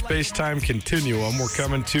to our space-time continuum. We're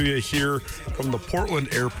coming to you here from the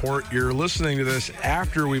Portland airport. You're listening to this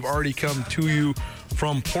after we've already come to you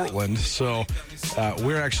from Portland, so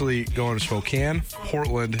we're actually going to Spokane,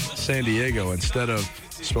 Portland, San Diego instead of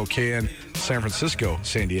Spokane, San Francisco,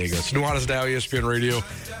 San Diego. It's Nuanez Now, ESPN Radio,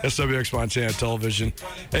 SWX Montana Television.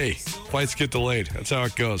 Hey, flights get delayed. That's how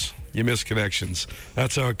it goes. You miss connections.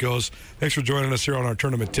 That's how it goes. Thanks for joining us here on our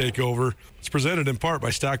tournament takeover. It's presented in part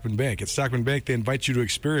by Stockman Bank. At Stockman Bank, they invite you to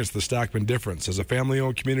experience the Stockman difference. As a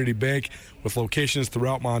family-owned community bank with locations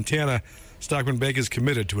throughout Montana, Stockman Bank is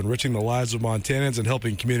committed to enriching the lives of Montanans and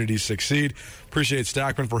helping communities succeed. Appreciate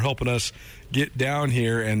Stockman for helping us get down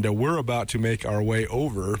here, and we're about to make our way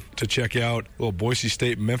over to check out a little Boise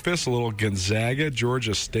State, Memphis, a little Gonzaga,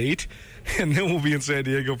 Georgia State, and then we'll be in San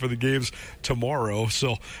Diego for the games tomorrow.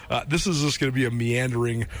 So this is just going to be a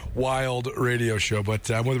meandering, wild radio show, but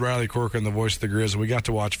I'm with Riley Corcoran, the voice of the Grizz. We got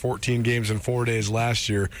to watch 14 games in 4 days last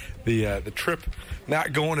year. The trip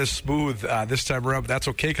not going as smooth this time around, but that's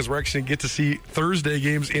okay because we're actually going to get to see Thursday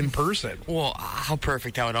games in person. Well, how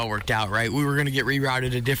perfect how it all worked out, right? We were going to get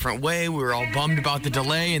rerouted a different way. We were all bummed about the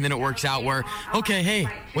delay, and then it works out where, okay, hey,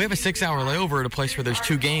 we have a 6-hour layover at a place where there's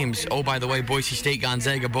 2 games. Oh, by the way, Boise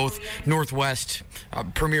State-Gonzaga, both Northwest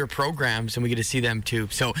premier programs, and we get to see them too.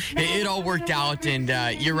 So it all worked out, and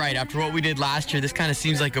you're right. After what we did last year, this kind of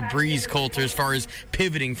seems like a breeze, Colter, as far as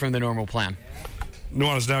pivoting from the normal plan.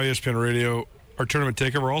 Nuanez Now, ESPN Radio. Our tournament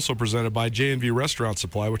takeover also presented by J&V Restaurant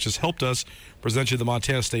Supply, which has helped us present you the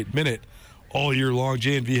Montana State Minute all year long.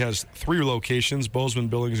 J&V has 3 locations, Bozeman,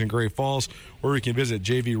 Billings, and Great Falls, where you can visit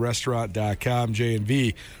jvrestaurant.com.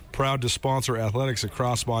 J&V, proud to sponsor athletics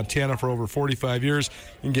across Montana for over 45 years.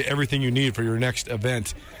 You can get everything you need for your next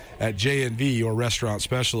event at J&V, your restaurant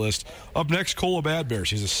specialist. Up next, Kola Bad Bear.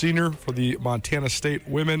 She's a senior for the Montana State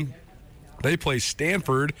women. They play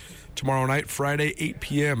Stanford tomorrow night, Friday, 8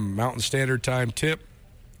 p.m. Mountain Standard Time tip.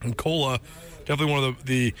 And Kola, definitely one of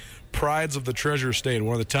the prides of the Treasure State,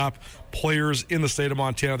 one of the top players in the state of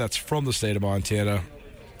Montana that's from the state of Montana.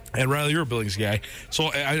 And Riley, you're a Billings guy,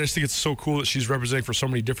 so I just think it's so cool that she's representing for so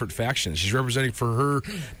many different factions. She's representing for her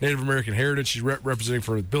Native American heritage. She's representing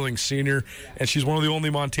for Billings Senior, and she's one of the only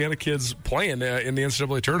Montana kids playing in the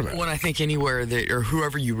NCAA tournament. Well, I think anywhere that, or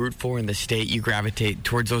whoever you root for in the state, you gravitate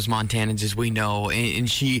towards those Montanans, as we know. And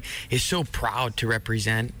she is so proud to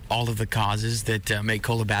represent all of the causes that make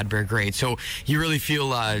Kola Bad Bear great. So you really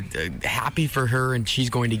feel happy for her, and she's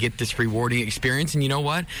going to get this rewarding experience. And you know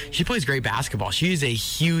what? She plays great basketball. She is a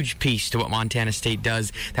huge piece to what Montana State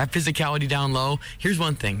does. That physicality down low. Here's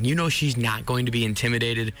one thing. You know she's not going to be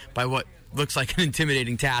intimidated by what looks like an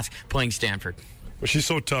intimidating task playing Stanford. Well, she's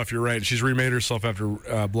so tough, you're right. She's remade herself after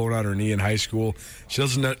blowing out her knee in high school. She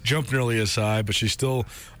doesn't jump nearly as high, but she's still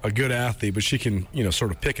a good athlete. But she can, sort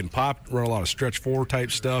of pick and pop, run a lot of stretch four type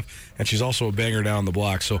stuff, and she's also a banger down the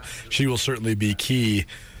block. So she will certainly be key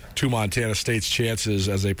to Montana State's chances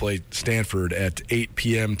as they play Stanford at 8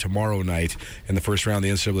 p.m. tomorrow night in the first round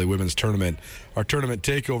of the NCAA Women's Tournament. Our tournament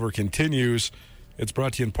takeover continues. It's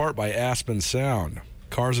brought to you in part by Aspen Sound.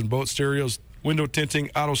 Cars and boat stereos, window tinting,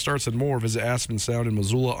 auto starts, and more. Visit Aspen Sound in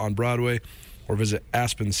Missoula on Broadway or visit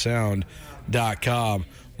aspensound.com.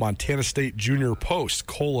 Montana State Junior Post,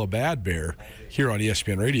 Kola Bad Bear, here on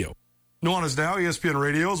ESPN Radio. Nuanez Now, ESPN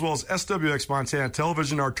Radio, as well as SWX Montana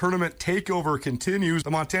Television. Our tournament takeover continues.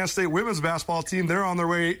 The Montana State women's basketball team, they're on their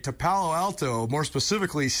way to Palo Alto, more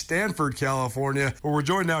specifically Stanford, California, where we're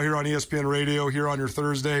joined now here on ESPN Radio, here on your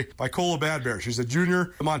Thursday, by Kola Bad Bear. She's a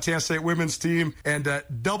junior, the Montana State women's team, and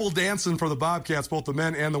double dancing for the Bobcats. Both the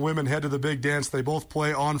men and the women head to the big dance. They both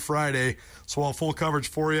play on Friday, so I'll have full coverage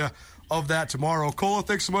for you of that tomorrow. Kola,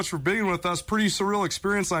 thanks so much for being with us. Pretty surreal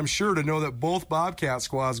experience, I'm sure, to know that both Bobcat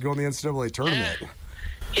squads go in the NCAA tournament.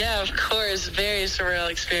 Yeah, of course. Very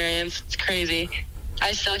surreal experience. It's crazy.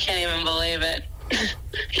 I still can't even believe it.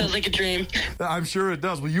 Feels like a dream. I'm sure it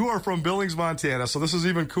does. Well, you are from Billings, Montana, so this is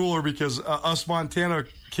even cooler because us Montana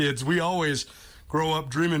kids, we always grow up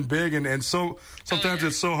dreaming big, and so sometimes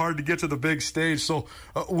it's so hard to get to the big stage. So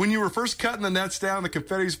when you were first cutting the nets down, the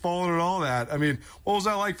confetti's falling and all that, I mean, what was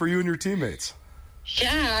that like for you and your teammates?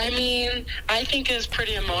 Yeah, I mean, I think it was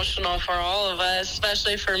pretty emotional for all of us,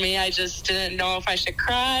 especially for me. I just didn't know if I should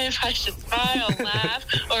cry, if I should smile, laugh,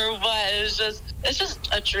 or what. It's just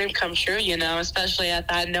a dream come true, especially at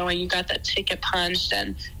that, knowing you got that ticket punched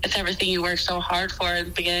and it's everything you worked so hard for at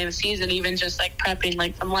the beginning of the season, even just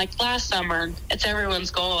prepping from last summer. It's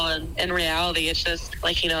everyone's goal, and in reality, it's just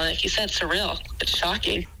like you said, surreal. It's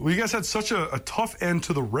shocking. Well, you guys had such a tough end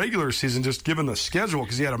to the regular season, just given the schedule,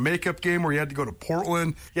 because you had a makeup game where you had to go to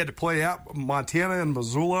Portland, you had to play at Montana and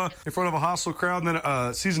Missoula in front of a hostile crowd, and then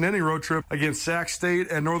a season-ending road trip against Sac State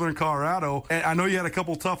and Northern Colorado. And I know you had a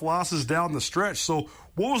couple tough losses down the stretch. So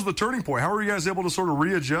what was the turning point? How were you guys able to sort of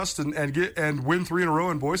readjust and win 3 in a row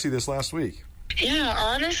in Boise this last week? Yeah,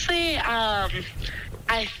 honestly,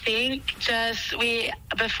 I think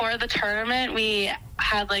before the tournament, we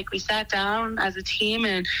sat down as a team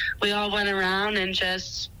and we all went around and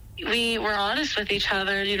we were honest with each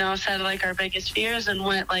other, said our biggest fears and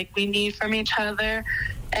what we need from each other.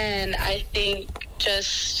 And I think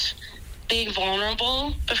just being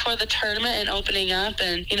vulnerable before the tournament and opening up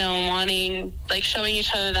and, wanting, showing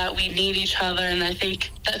each other that we need each other. And I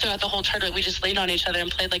think that throughout the whole tournament, we just leaned on each other and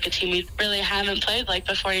played like a team we really haven't played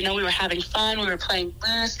before. We were having fun, we were playing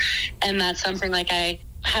loose, and that's something I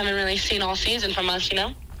haven't really seen all season from us,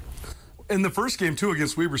 In the first game, too,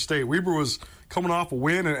 against Weber State, Weber was coming off a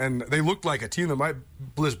win, and they looked like a team that might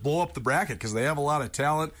just blow up the bracket because they have a lot of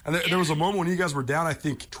talent. And there was a moment when you guys were down, I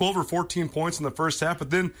think, 12 or 14 points in the first half, but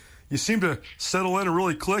then you seemed to settle in and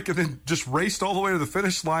really click and then just raced all the way to the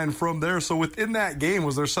finish line from there. So within that game,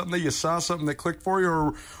 was there something that you saw, something that clicked for you,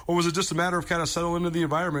 or was it just a matter of kind of settling into the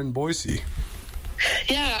environment in Boise?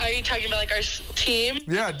 Yeah, are you talking about our team?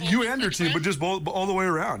 Yeah, you and your team, but just all the way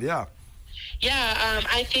around, yeah. Yeah,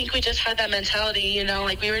 I think we just had that mentality,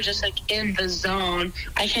 we were just in the zone.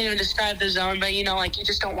 I can't even describe the zone, but you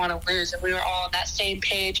just don't want to lose. And we were all on that same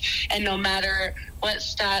page, and no matter what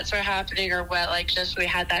stats were happening or what, we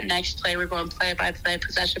had that next play. We're going play by play,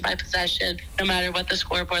 possession by possession, no matter what the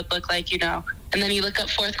scoreboard looked like, And then you look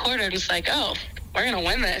up fourth quarter and it's oh, we're going to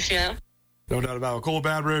win this, No doubt about it. Kola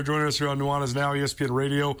Bad Bear joining us here on Nuanez Now, ESPN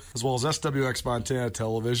Radio, as well as SWX Montana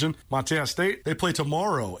Television. Montana State, they play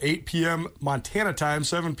tomorrow, 8 p.m. Montana time,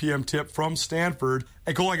 7 p.m. tip from Stanford.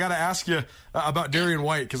 Hey, Cole, I got to ask you about Darian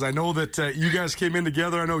White, because I know that you guys came in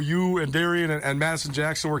together. I know you and Darian and Madison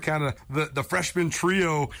Jackson were kind of the freshman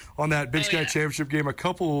trio on that Big Sky Championship game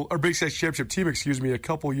Big Sky Championship team, a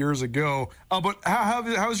couple years ago. But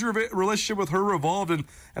how's your relationship with her evolved, and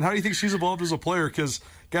how do you think she's evolved as a player? Because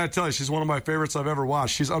got to tell you, she's one of my favorites I've ever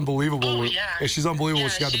watched. She's unbelievable. Oh, yeah. She's unbelievable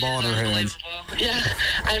when she got the ball in her hands. Yeah,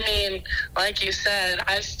 I mean, like you said,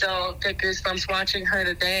 I still get goosebumps watching her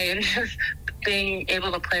today, and just being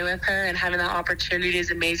able to play with her and having that opportunity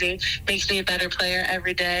is amazing. Makes me a better player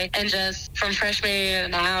every day. And just from freshman year to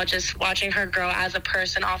now, just watching her grow as a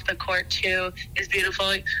person off the court too is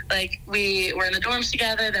beautiful. We were in the dorms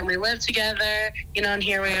together, then we lived together, and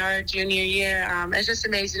here we are junior year. It's just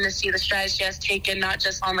amazing to see the strides she has taken, not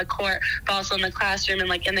just on the court, but also in the classroom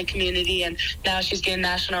and in the community. And now she's getting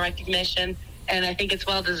national recognition, and I think it's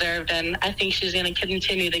well deserved. And I think she's going to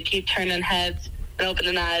continue to keep turning heads and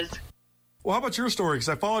opening eyes. Well, how about your story? Because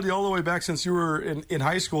I followed you all the way back since you were in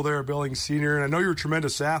high school there at Billings Senior, and I know you're a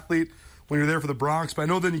tremendous athlete when you were there for the Bronx, but I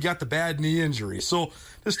know then you got the bad knee injury. So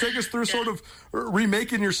just take us through sort of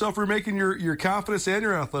remaking your confidence and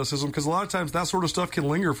your athleticism, because a lot of times that sort of stuff can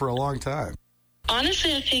linger for a long time.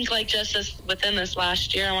 Honestly, I think just within this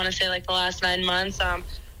last year, I want to say the last 9 months,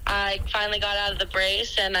 I finally got out of the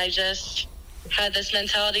brace, and I just had this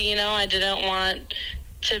mentality, I didn't want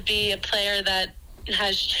to be a player that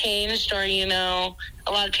has changed, or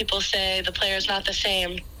a lot of people say the player's not the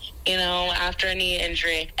same after a knee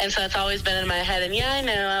injury, and so it's always been in my head. And I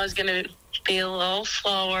know I was going to be a little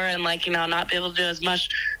slower and not be able to do as much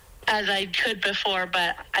as I could before,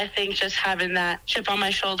 but I think just having that chip on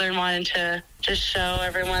my shoulder and wanting to just show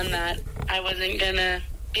everyone that I wasn't going to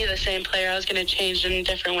be the same player, I was going to change in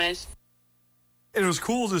different ways. And it was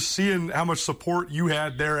cool just seeing how much support you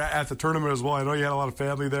had there at the tournament as well. I know you had a lot of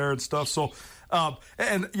family there and stuff. So,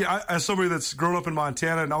 as somebody that's grown up in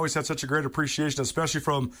Montana and always had such a great appreciation, especially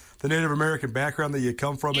from the Native American background that you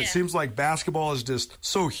come from, It seems like basketball is just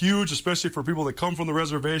so huge, especially for people that come from the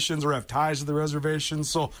reservations or have ties to the reservations.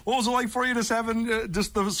 So what was it like for you just having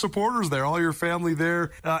just the supporters there, all your family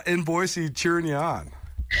there in Boise cheering you on?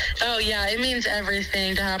 Oh, yeah, it means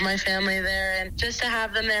everything to have my family there and just to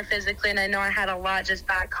have them there physically. And I know I had a lot just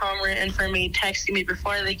back home written for me, texting me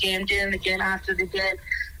before the game, during the game, after the game.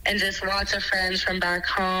 and just lots of friends from back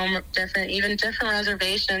home, different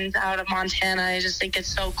reservations out of Montana. I just think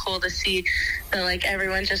it's so cool to see that, like,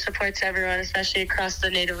 everyone just supports everyone, especially across the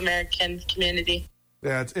Native American community.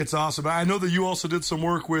 Yeah, it's awesome. I know that you also did some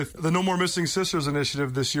work with the No More Missing Sisters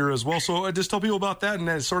initiative this year as well. So just tell people about that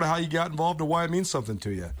and sort of how you got involved and why it means something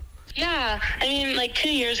to you. Yeah, I mean, like 2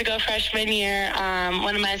 years ago, freshman year,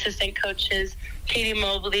 one of my assistant coaches, Katie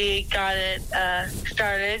Mobley, got it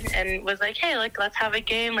started and was like, hey, like, let's have a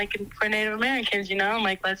game like for Native Americans, you know,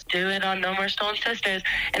 like, let's do it on No More Stolen Sisters.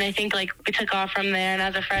 And I think, like, we took off from there. And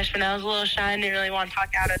as a freshman, I was a little shy and didn't really want to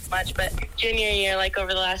talk out as much. But junior year, like,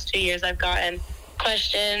 over the last 2 years, I've gotten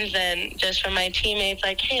questions and just from my teammates,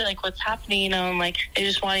 like, hey, like, what's happening, you know, and like they're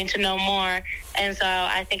just wanting to know more. And so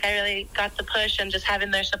I think I really got the push, and just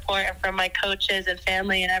having their support and from my coaches and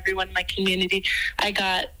family and everyone in my community,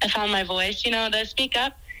 I found my voice, you know, to speak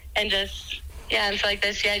up. And just, and so like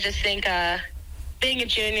this year, I just think being a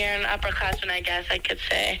junior and upperclassman, I guess I could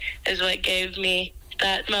say, is what gave me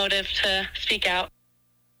that motive to speak out.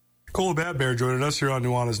 Kola Bad Bear joining us here on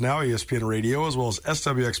Nuanez Now, ESPN Radio, as well as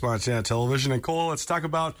SWX Montana Television. And Kola, let's talk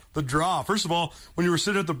about the draw. First of all, when you were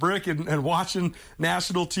sitting at the brick and watching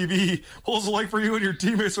national TV, what was it like for you and your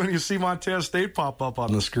teammates when you see Montana State pop up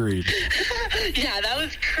on the screen? Yeah, that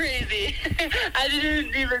was crazy. I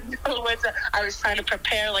didn't even know I was trying to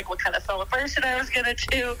prepare, like, what kind of celebration I was going to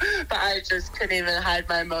do, but I just couldn't even hide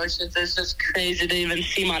my emotions. It's just crazy to even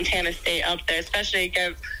see Montana State up there, especially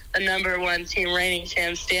against the number one team, reigning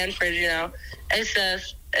champ, Stanford, you know.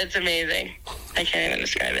 It's amazing. I can't even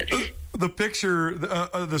describe it. The picture,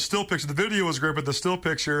 the still picture, the video was great, but the still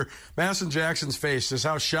picture, Madison Jackson's face, just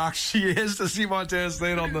how shocked she is to see Montana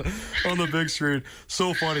State on the big screen.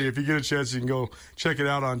 So funny. If you get a chance, you can go check it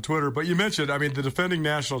out on Twitter. But you mentioned, I mean, the defending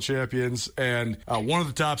national champions and one of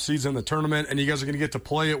the top seeds in the tournament, and you guys are going to get to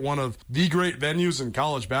play at one of the great venues in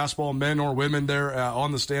college basketball, men or women, there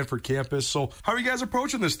on the Stanford campus. So how are you guys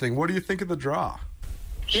approaching this thing? What do you think of the draw?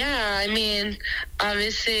 Yeah, I mean,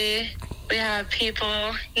 obviously we have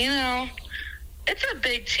people, you know, it's a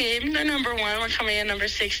big team. They're number one. We're coming in number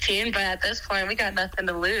 16, but at this point we got nothing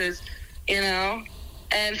to lose, you know.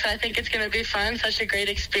 And so I think it's going to be fun, such a great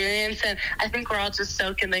experience. And I think we're all just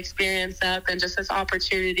soaking the experience up and just this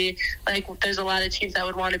opportunity. Like, there's a lot of teams that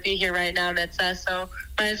would want to be here right now. That's us, so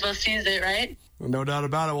might as well seize it, right? No doubt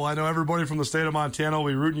about it. Well, I know everybody from the state of Montana will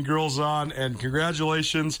be rooting you girls on, and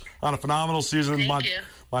congratulations on a phenomenal season. Thank you.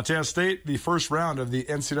 Montana State, the first round of the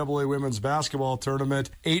NCAA Women's Basketball Tournament,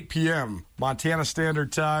 8 p.m. Montana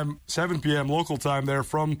Standard Time, 7 p.m. local time there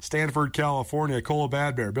from Stanford, California. Kola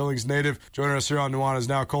Bad Bear, Billings native, joining us here on Nuanez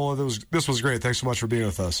Now. Kola, this was great. Thanks so much for being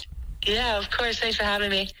with us. Yeah, of course. Thanks for having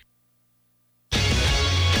me.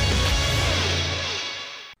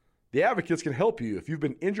 The Advocates can help you if you've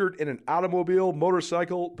been injured in an automobile,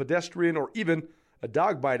 motorcycle, pedestrian, or even a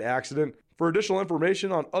dog bite accident. For additional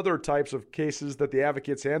information on other types of cases that the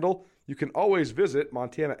Advocates handle, you can always visit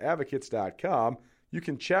MontanaAdvocates.com. You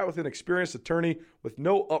can chat with an experienced attorney with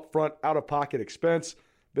no upfront out-of-pocket expense.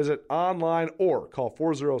 Visit online or call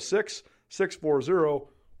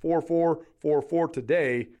 406-640-4444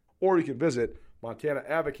 today, or you can visit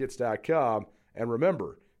MontanaAdvocates.com. And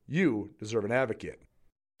remember, you deserve an advocate.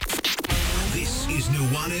 This is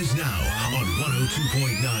Nuanez Now on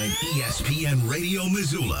 102.9 ESPN Radio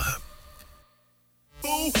Missoula.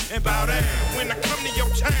 Ooh, and bow down when I come to your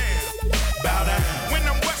town. Bow down when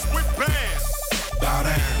I'm westward bound. Bow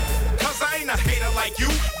down, cause I ain't a hater like you.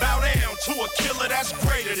 Bow down to a killer that's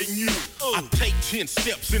greater than you. I take 10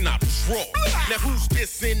 steps and I draw. Now who's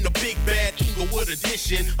this in the big bad Inglewood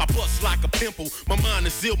edition? I bust like a pimple, my mind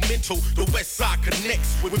is ill mental. The west side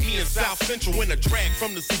connects with me in South Central. When a drag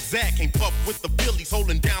from the zigzag came puff with the Billies,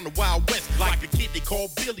 holding down the Wild West like a kid they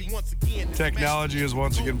call Billy. Once again, technology is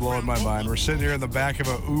once again blowing my mind. We're sitting here in the back of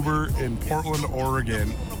an Uber in Portland,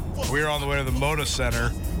 Oregon. We're on the way to the Moda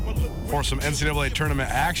Center for some NCAA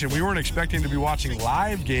tournament action. We weren't expecting to be watching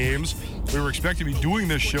live games. We were expecting to be doing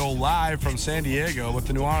this show live from San Diego, but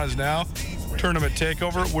the Nuanez Now tournament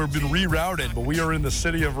takeover, we've been rerouted, but we are in the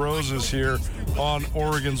City of Roses here on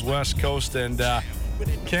Oregon's west coast, and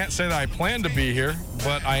can't say that I plan to be here,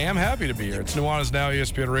 but I am happy to be here. It's Nuanez Now,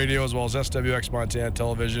 ESPN Radio, as well as SWX Montana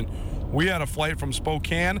Television. We had a flight from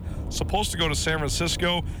Spokane, supposed to go to San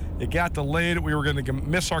Francisco. It got delayed. We were going to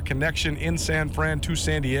miss our connection in San Fran to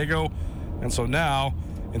San Diego. And so now,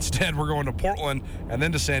 instead, we're going to Portland and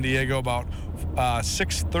then to San Diego about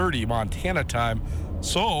 6:30 Montana time.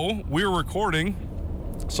 So we're recording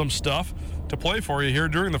some stuff to play for you here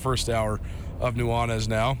during the first hour of Nuanez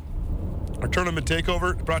Now. Our tournament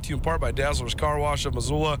takeover brought to you in part by Dazzler's Car Wash of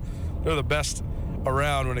Missoula. They're the best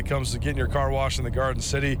around when it comes to getting your car washed in the Garden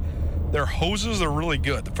City. Their hoses are really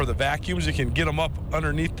good. For the vacuums, you can get them up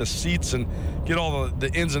underneath the seats and get all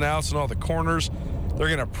the ins and outs and all the corners. They're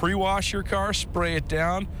going to pre-wash your car, spray it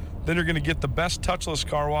down. Then you're going to get the best touchless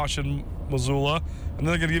car wash in Missoula. And then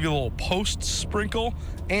they're going to give you a little post sprinkle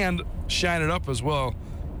and shine it up as well.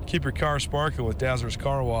 Keep your car sparkling with Dazzler's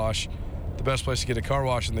Car Wash. The best place to get a car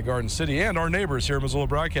wash in the Garden City. And our neighbors here at Missoula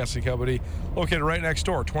Broadcasting Company, located right next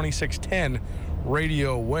door, 2610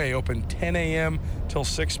 Radio Way, open 10 a.m. till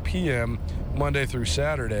 6 p.m. Monday through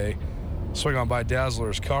Saturday. Swing on by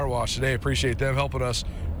Dazzler's Car Wash today. Appreciate them helping us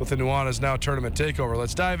with the Nuanez Now Tournament Takeover.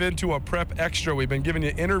 Let's dive into a Prep Extra. We've been giving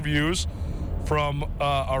you interviews from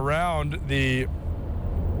around the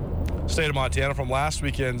state of Montana from last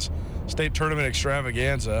weekend's state tournament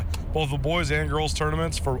extravaganza. Both the boys and girls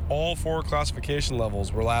tournaments for all 4 classification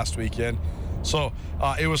levels were last weekend. So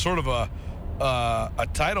it was sort of a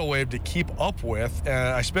tidal wave to keep up with, and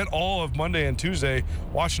I spent all of Monday and Tuesday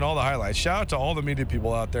watching all the highlights. Shout out to all the media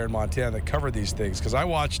people out there in Montana that cover these things, because I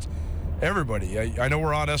watched everybody. I know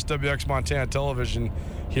we're on SWX Montana television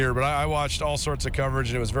here, but I watched all sorts of coverage,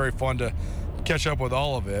 and it was very fun to catch up with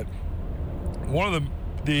all of it. One of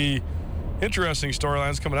the interesting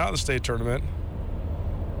storylines coming out of the state tournament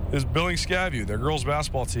is Billings Skyview, their girls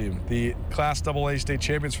basketball team, the Class AA state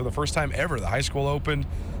champions for the first time ever. The high school opened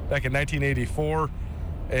back in 1984,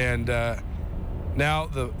 and now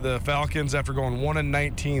the Falcons, after going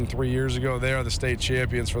 1-19 3 years ago, they are the state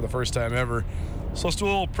champions for the first time ever. So let's do a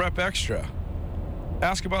little Prep Extra.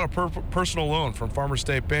 Ask about a personal loan from Farmers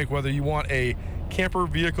State Bank, whether you want a camper,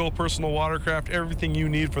 vehicle, personal watercraft, everything you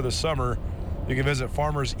need for the summer. You can visit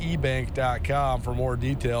farmersebank.com for more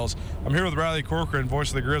details. I'm here with Riley Corcoran, voice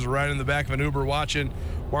of the Grizz, riding in the back of an Uber watching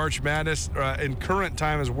March Madness. In current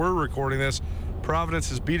time as we're recording this,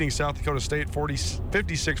 Providence is beating South Dakota State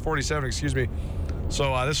 56-47, excuse me.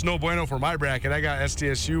 So this is no bueno for my bracket. I got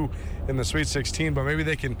SDSU in the Sweet 16, but maybe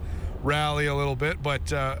they can rally a little bit.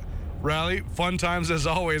 But Riley, fun times as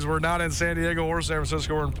always. We're not in San Diego or San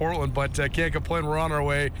Francisco. We're in Portland, but can't complain. We're on our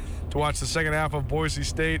way to watch the second half of Boise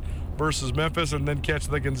State versus Memphis, and then catch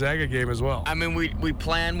the Gonzaga game as well. I mean, we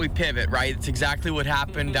plan, we pivot, right? It's exactly what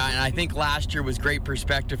happened, and I think last year was great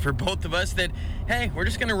perspective for both of us that, hey, we're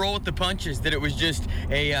just going to roll with the punches, that it was just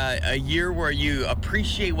a year where you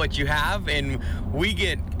appreciate what you have, and we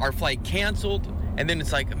get our flight canceled, and then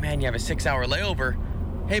it's like, man, you have a 6-hour layover.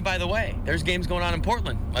 Hey, by the way, there's games going on in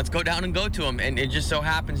Portland. Let's go down and go to them. And it just so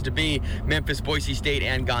happens to be Memphis, Boise State,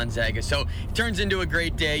 and Gonzaga. So it turns into a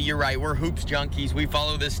great day. You're right. We're hoops junkies. We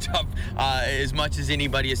follow this stuff as much as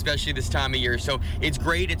anybody, especially this time of year. So it's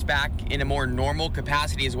great. It's back in a more normal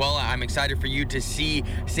capacity as well. I'm excited for you to see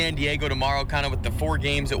San Diego tomorrow, kind of with the 4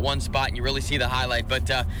 games at one spot, and you really see the highlight. But,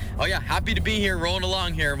 oh, yeah, happy to be here, rolling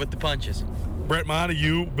along here with the punches. Brent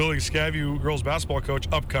Montague, Billings Skyview girls basketball coach,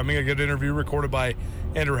 upcoming. A good interview recorded by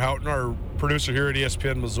Andrew Houghton, our producer here at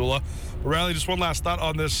ESPN Missoula. But Riley, just one last thought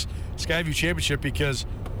on this Skyview championship, because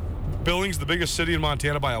Billings, the biggest city in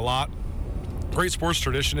Montana by a lot. Great sports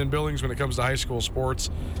tradition in Billings when it comes to high school sports.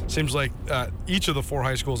 Seems like each of the 4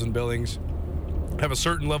 high schools in Billings have a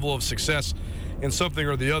certain level of success in something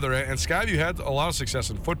or the other. And Skyview had a lot of success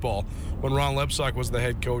in football when Ron Lebsock was the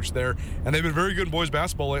head coach there. And they've been very good in boys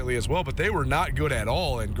basketball lately as well, but they were not good at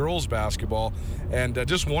all in girls basketball, and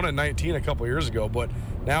just won at 19 a couple years ago, but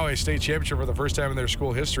now a state championship for the first time in their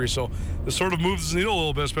school history. So this sort of moves the needle a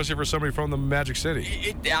little bit, especially for somebody from the Magic City.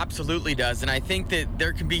 It absolutely does, and I think that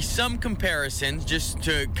there can be some comparisons just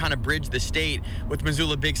to kind of bridge the state with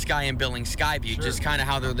Missoula Big Sky and Billings Skyview, Sure. Just kind of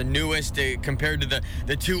how they're the newest compared to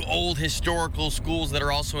the 2 old historical schools that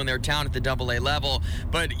are also in their town at the AA level.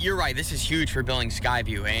 But you're right, this is huge for Billings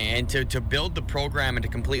Skyview, and to build the program and to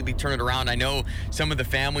completely turn it around. I know some of the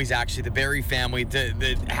families, actually, the Berry family,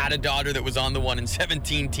 that had a daughter that was on the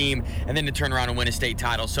 1-17 team, and then to turn around and win a state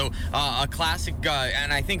title. So a classic,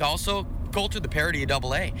 and I think also Colter, the parity of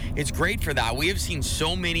AA. It's great for that. We have seen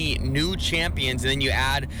so many new champions, and then you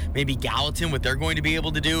add maybe Gallatin, what they're going to be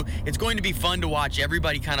able to do. It's going to be fun to watch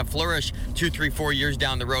everybody kind of flourish 2, 3, 4 years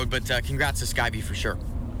down the road, but congrats to Skyview for sure.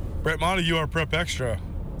 Brent Montague, our Prep Extra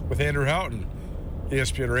with Andrew Houghton,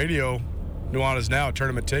 ESPN Radio. Nuanez Now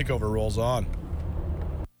Tournament Takeover rolls on.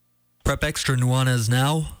 Prep Extra Nuanez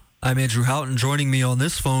Now. I'm Andrew Houghton. Joining me on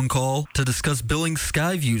this phone call to discuss Billings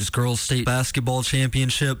Skyview's Girls State Basketball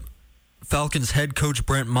Championship, Falcons head coach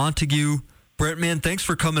Brent Montague. Brent, man, thanks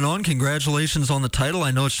for coming on. Congratulations on the title.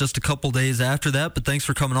 I know it's just a couple days after that, but thanks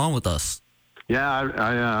for coming on with us. Yeah,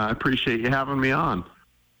 I appreciate you having me on.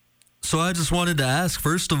 So I just wanted to ask,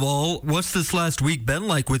 first of all, what's this last week been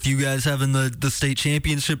like with you guys having the state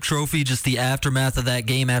championship trophy, just the aftermath of that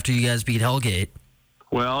game after you guys beat Hellgate?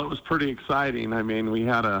 Well, it was pretty exciting. I mean, we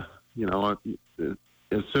had as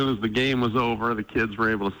soon as the game was over, the kids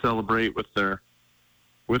were able to celebrate with their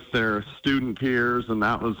student peers, and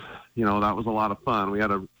that was a lot of fun. We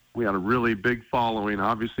had a really big following,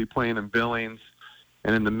 obviously playing in Billings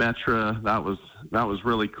and in the Metro. That was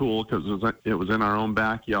really cool because it was in our own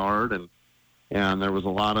backyard, and there was a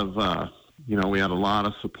lot of we had a lot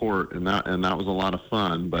of support, and that was a lot of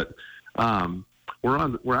fun. But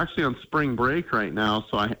we're actually on spring break right now,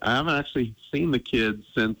 so I haven't actually seen the kids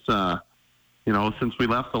since we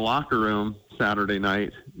left the locker room Saturday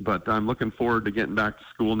night. But I'm looking forward to getting back to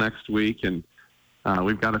school next week, and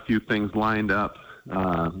we've got a few things lined up,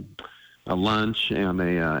 a lunch and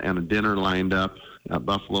a dinner lined up at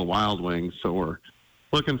Buffalo Wild Wings. So we're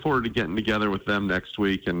looking forward to getting together with them next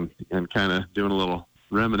week and kind of doing a little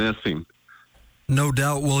reminiscing. No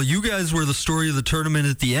doubt. Well, you guys were the story of the tournament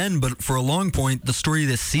at the end, but for a long point, the story of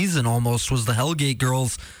this season almost was the Hellgate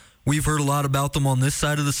girls. We've heard a lot about them on this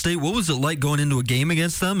side of the state. What was it like going into a game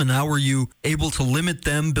against them, and how were you able to limit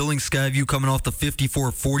them, Billings Skyview coming off the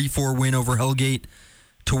 54-44 win over Hellgate,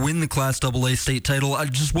 to win the Class AA state title?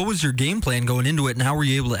 What was your game plan going into it, and how were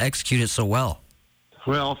you able to execute it so well?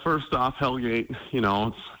 Well, first off, Hellgate,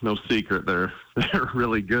 it's no secret they're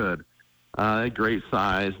really good. They had great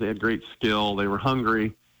size. They had great skill. They were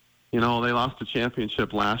hungry. They lost the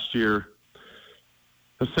championship last year.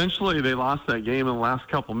 Essentially, they lost that game in the last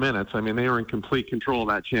couple minutes. I mean, they were in complete control of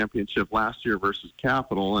that championship last year versus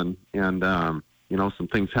Capital, and some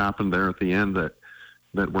things happened there at the end that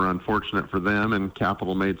were unfortunate for them, and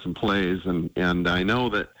Capital made some plays, and I know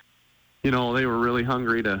that, they were really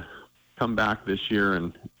hungry to come back this year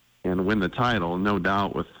and win the title, no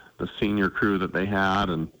doubt, with the senior crew that they had,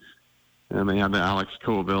 and they had the Alex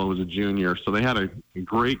Coville, who was a junior. So they had a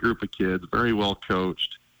great group of kids, very well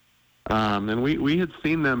coached. And we had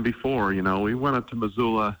seen them before. We went up to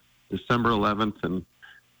Missoula December 11th, and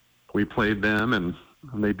we played them, and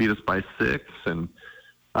they beat us by 6. And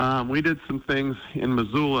we did some things in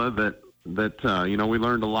Missoula that we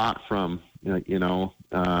learned a lot from, that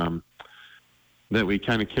we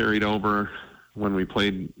kind of carried over when we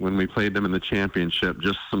played them in the championship.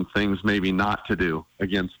 Just some things maybe not to do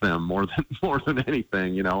against them more than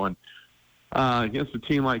anything, and against a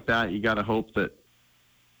team like that, you got to hope that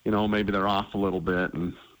maybe they're off a little bit.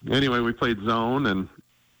 And anyway, we played zone,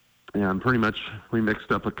 and pretty much we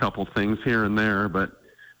mixed up a couple things here and there, but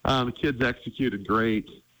the kids executed great.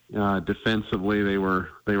 Defensively, they were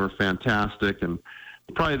fantastic, and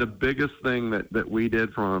probably the biggest thing that we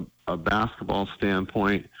did from a basketball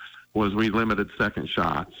standpoint was we limited second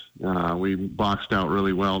shots. We boxed out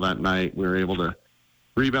really well that night. We were able to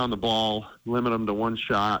rebound the ball, limit them to one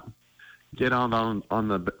shot, get on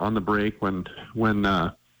the break when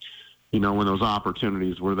those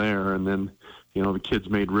opportunities were there, and then the kids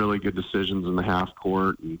made really good decisions in the half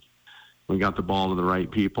court, and we got the ball to the right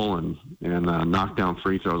people and knocked down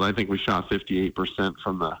free throws. I think we shot 58%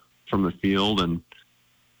 from the field, and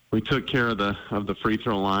we took care of the free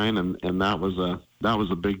throw line, and that was a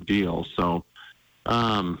big deal. So,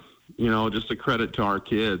 just a credit to our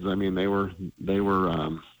kids. I mean, they were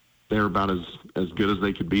about as good as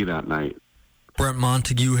they could be that night. Brent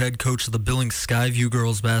Montague, head coach of the Billings Skyview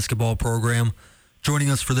girls basketball program, joining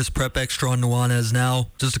us for this Prep Extra on Nuanez now,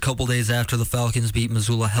 just a couple days after the Falcons beat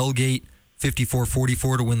Missoula Hellgate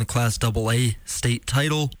 54-44 to win the Class AA state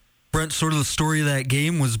title. Brent, sort of the story of that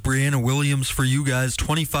game was Brianna Williams for you guys,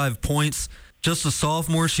 25 points. Just a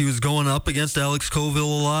sophomore, she was going up against Alex Coville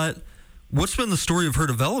a lot. What's been the story of her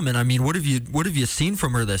development? I mean, what have you seen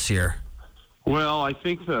from her this year? Well, I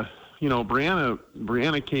think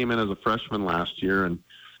Brianna came in as a freshman last year, and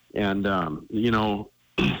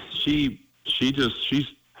she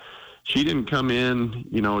didn't come in,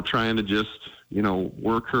 trying to just,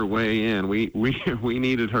 work her way in. We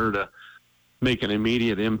needed her to make an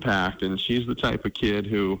immediate impact, and she's the type of kid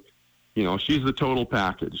who, she's the total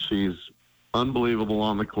package. She's unbelievable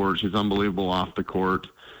on the court. She's unbelievable off the court.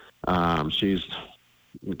 She's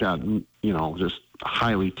got, just a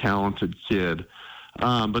highly talented kid.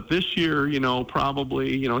 But this year,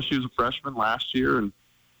 probably, she was a freshman last year,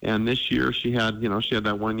 and this year she had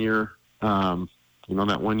that 1 year, that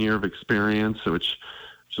 1 year of experience, which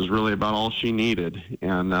is really about all she needed.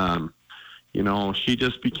 And, she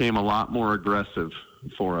just became a lot more aggressive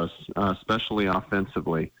for us, especially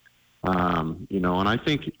offensively. And I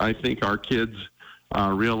think our kids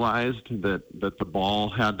realized that the ball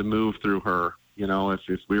had to move through her.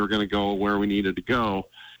 If we were going to go where we needed to go,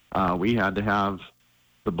 we had to have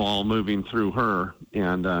the ball moving through her.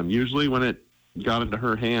 And usually when it got into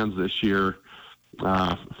her hands this year,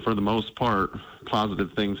 for the most part,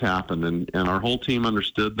 positive things happened, and our whole team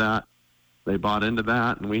understood that. They bought into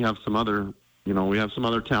that, and we have some other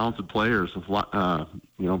talented players,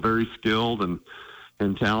 very skilled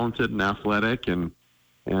and talented and athletic, and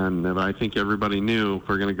I think everybody knew if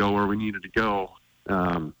we're going to go where we needed to go.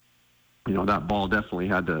 That ball definitely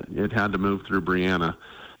had to move through Brianna.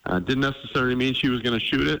 Didn't necessarily mean she was going to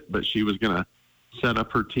shoot it, but she was going to set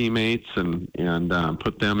up her teammates and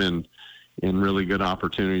put them in really good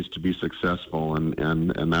opportunities to be successful,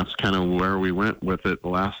 and that's kind of where we went with it the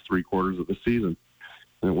last 3 quarters of the season.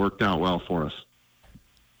 And it worked out well for us.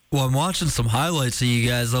 Well, I'm watching some highlights of you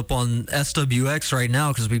guys up on SWX right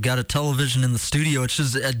now because we've got a television in the studio. It's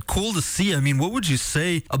just cool to see. I mean, what would you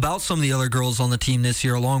say about some of the other girls on the team this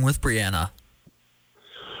year along with Brianna?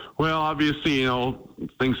 Well, obviously,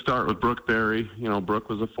 things start with Brooke Berry. Brooke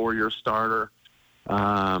was a 4-year starter.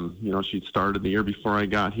 She'd started the year before I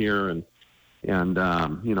got here, and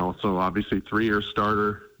so obviously 3-year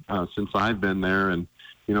starter since I've been there. And,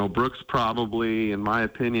 Brooke's probably, in my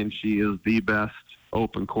opinion, she is the best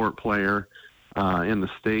open court player in the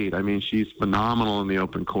state. I mean, she's phenomenal in the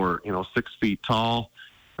open court. 6 feet tall.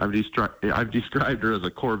 I've described her as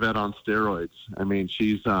a Corvette on steroids. I mean,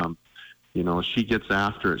 she's she gets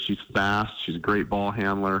after it. She's fast. She's a great ball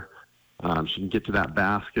handler. She can get to that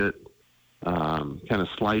basket, kind of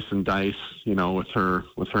slice and dice, with her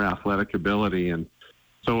athletic ability. And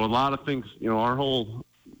so a lot of things,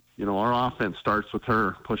 our offense starts with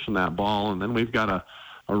her pushing that ball, and then we've got a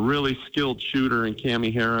really skilled shooter in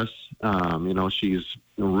Cammie Harris. She's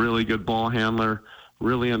a really good ball handler,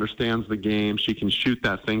 really understands the game. She can shoot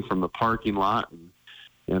that thing from the parking lot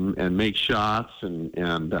and make shots and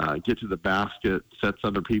get to the basket, sets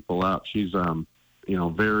other people up. She's,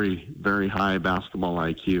 very, very high basketball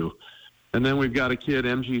IQ. And then we've got a kid,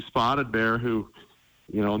 MG Spotted Bear, who,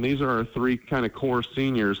 and these are our 3 kind of core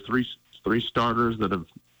seniors, three starters that have,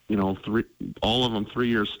 all of them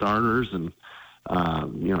 3-year starters. And,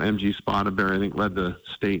 MG Spotted Bear, I think, led the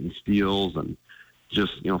state in steals and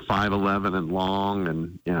just, 5'11" and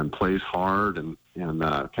long and plays hard and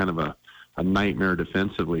kind of a nightmare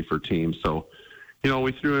defensively for teams. So,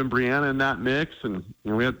 we threw in Brianna in that mix, and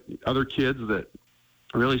we had other kids that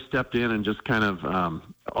really stepped in and just kind of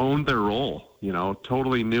owned their role,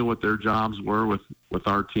 totally knew what their jobs were with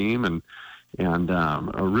our team and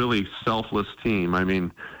a really selfless team. I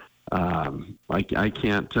mean, I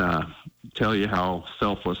can't tell you how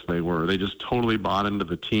selfless they were. They just totally bought into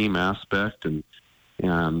the team aspect, and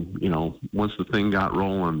once the thing got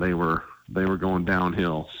rolling, they were going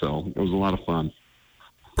downhill. So it was a lot of fun.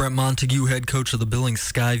 Brent Montague, head coach of the Billings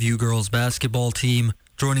Skyview girls basketball team,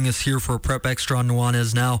 joining us here for Prep Extra on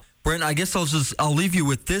Nuanez Now. Brent, I guess I'll leave you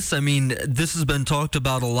with this. I mean, this has been talked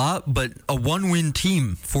about a lot, but a 1-win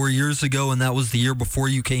team 4 years ago, and that was the year before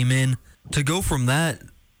you came in. To go from that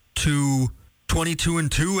to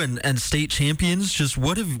 22-2 and state champions, just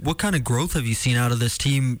what kind of growth have you seen out of this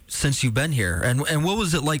team since you've been here? And what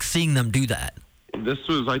was it like seeing them do that?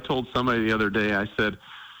 I told somebody the other day, I said,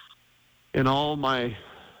 in all my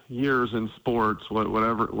years in sports,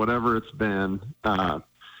 whatever it's been,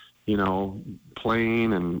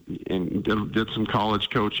 playing and did some college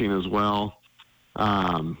coaching as well.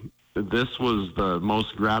 This was the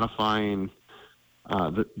most gratifying,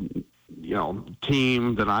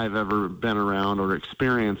 team that I've ever been around or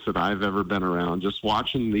experience that I've ever been around. Just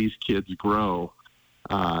watching these kids grow,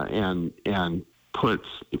 and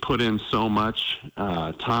put in so much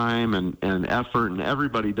time and effort, and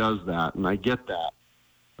everybody does that, and I get that.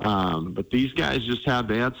 But these guys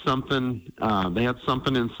they had something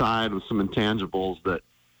inside with some intangibles that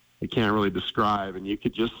I can't really describe, and you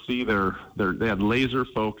could just see they had laser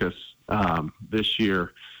focus this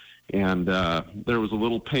year. And there was a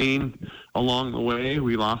little pain along the way.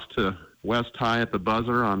 We lost to West High at the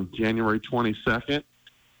buzzer on January 22nd,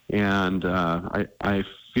 and I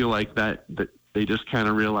feel like that they just kind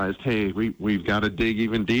of realized, hey, we've got to dig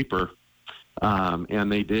even deeper, and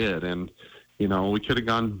they did. And we could have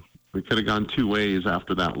gone 2 ways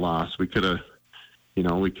after that loss. We could have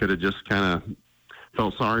just kind of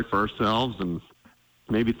felt sorry for ourselves, and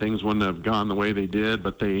maybe things wouldn't have gone the way they did,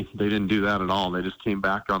 but they didn't do that at all. They just came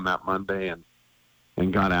back on that Monday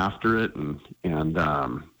and got after it, and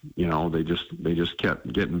they just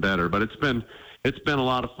kept getting better. But it's been a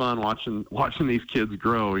lot of fun watching these kids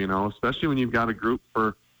grow, especially when you've got a group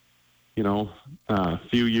for a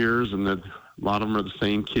few years, and a lot of them are the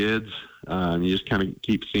same kids, and you just kind of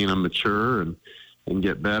keep seeing them mature and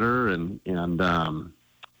get better, and they've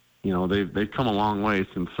come a long way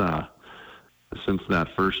since that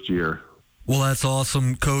first year. Well, that's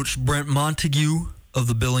awesome, Coach. Brent Montague of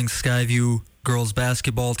the Billings Skyview girls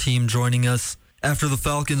basketball team joining us after the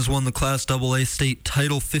Falcons won the Class AA state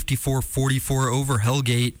title 54-44 over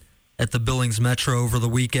Hellgate at the Billings Metro over the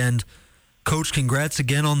weekend. Coach, congrats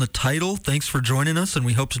again on the title. Thanks for joining us, and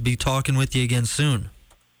we hope to be talking with you again soon.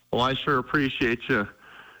 Well, I sure appreciate you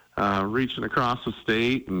reaching across the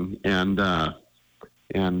state and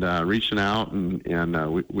reaching out,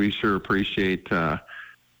 and we sure appreciate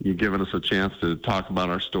you giving us a chance to talk about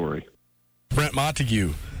our story. Brent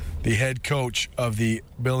Montague, the head coach of the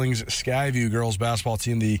Billings Skyview girls basketball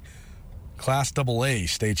team, the Class AA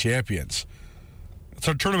state champions. It's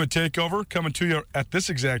our tournament takeover coming to you at this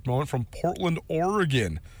exact moment from Portland,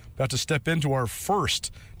 Oregon. About to step into our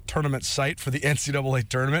first tournament site for the NCAA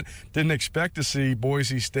tournament. Didn't expect to see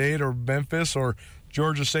Boise State or Memphis or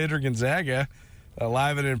Georgia State or Gonzaga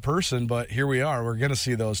live and in person, but here we are. We're going to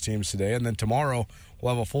see those teams today, and then tomorrow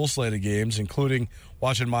we'll have a full slate of games, including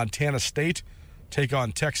watching Montana State take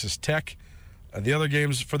on Texas Tech. The other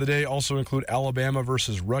games for the day also include Alabama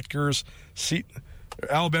versus Rutgers,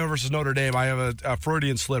 Alabama versus Notre Dame. I have a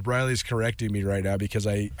Freudian slip. Riley's correcting me right now because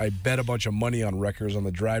I bet a bunch of money on Rutgers on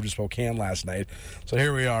the drive to Spokane last night. So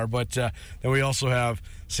here we are. But then we also have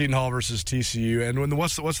Seton Hall versus TCU. And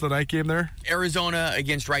what's the night game there? Arizona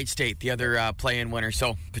against Wright State, the other play-in winner.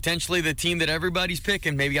 So potentially the team that everybody's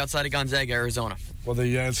picking, maybe outside of Gonzaga, Arizona. Well,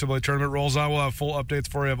 the NCAA tournament rolls on. We'll have full updates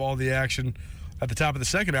for you of all the action at the top of the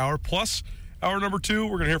second hour. Plus, hour number 2,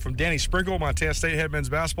 we're going to hear from Danny Sprinkle, Montana State head men's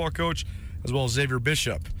basketball coach, as well as Xavier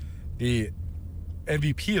Bishop, the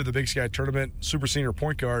MVP of the Big Sky Tournament, super senior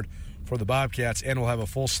point guard for the Bobcats, and we'll have a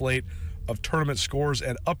full slate of tournament scores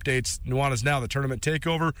and updates. Nuanez Now, the tournament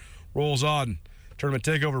takeover rolls on. Tournament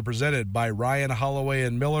takeover presented by Ryan Holloway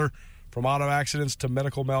and Miller. From auto accidents to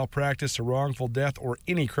medical malpractice to wrongful death or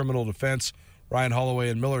any criminal defense, Ryan Holloway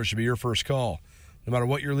and Miller should be your first call. No matter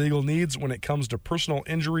what your legal needs when it comes to personal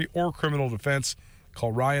injury or criminal defense,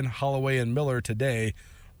 call Ryan Holloway and Miller today.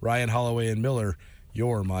 Ryan Holloway and Miller,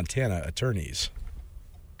 your Montana attorneys.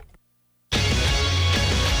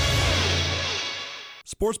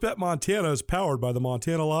 Sportsbet Montana is powered by the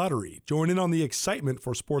Montana Lottery. Join in on the excitement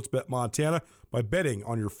for Sportsbet Montana by betting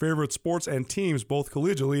on your favorite sports and teams both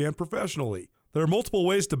collegially and professionally. There are multiple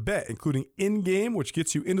ways to bet, including in-game, which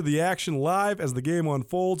gets you into the action live as the game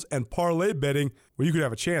unfolds, and parlay betting, where you could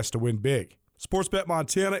have a chance to win big. Sportsbet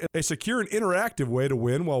Montana is a secure and interactive way to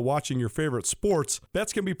win while watching your favorite sports.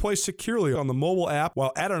 Bets can be placed securely on the mobile app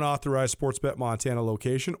while at an authorized Sportsbet Montana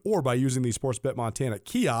location or by using the Sportsbet Montana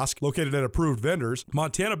kiosk located at approved vendors.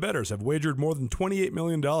 Montana bettors have wagered more than $28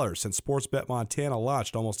 million since Sportsbet Montana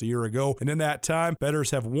launched almost a year ago, and in that time,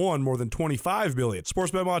 bettors have won more than $25 million.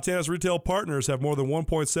 Sportsbet Montana's retail partners have more than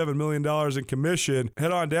 $1.7 million in commission.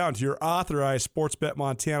 Head on down to your authorized Sportsbet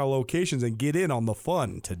Montana locations and get in on the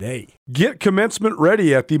fun today. Get commencement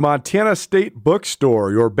ready at the Montana State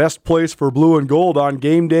Bookstore, your best place for blue and gold on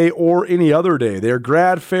game day or any other day. Their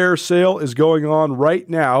grad fair sale is going on right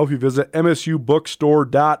now if you visit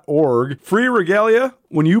msubookstore.org. Free regalia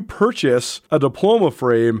when you purchase a diploma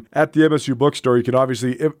frame at the MSU Bookstore. You can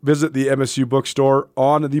obviously visit the MSU Bookstore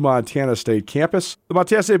on the Montana State campus. The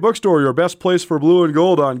Montana State Bookstore, your best place for blue and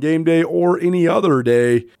gold on game day or any other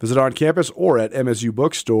day. Visit on campus or at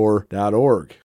msubookstore.org.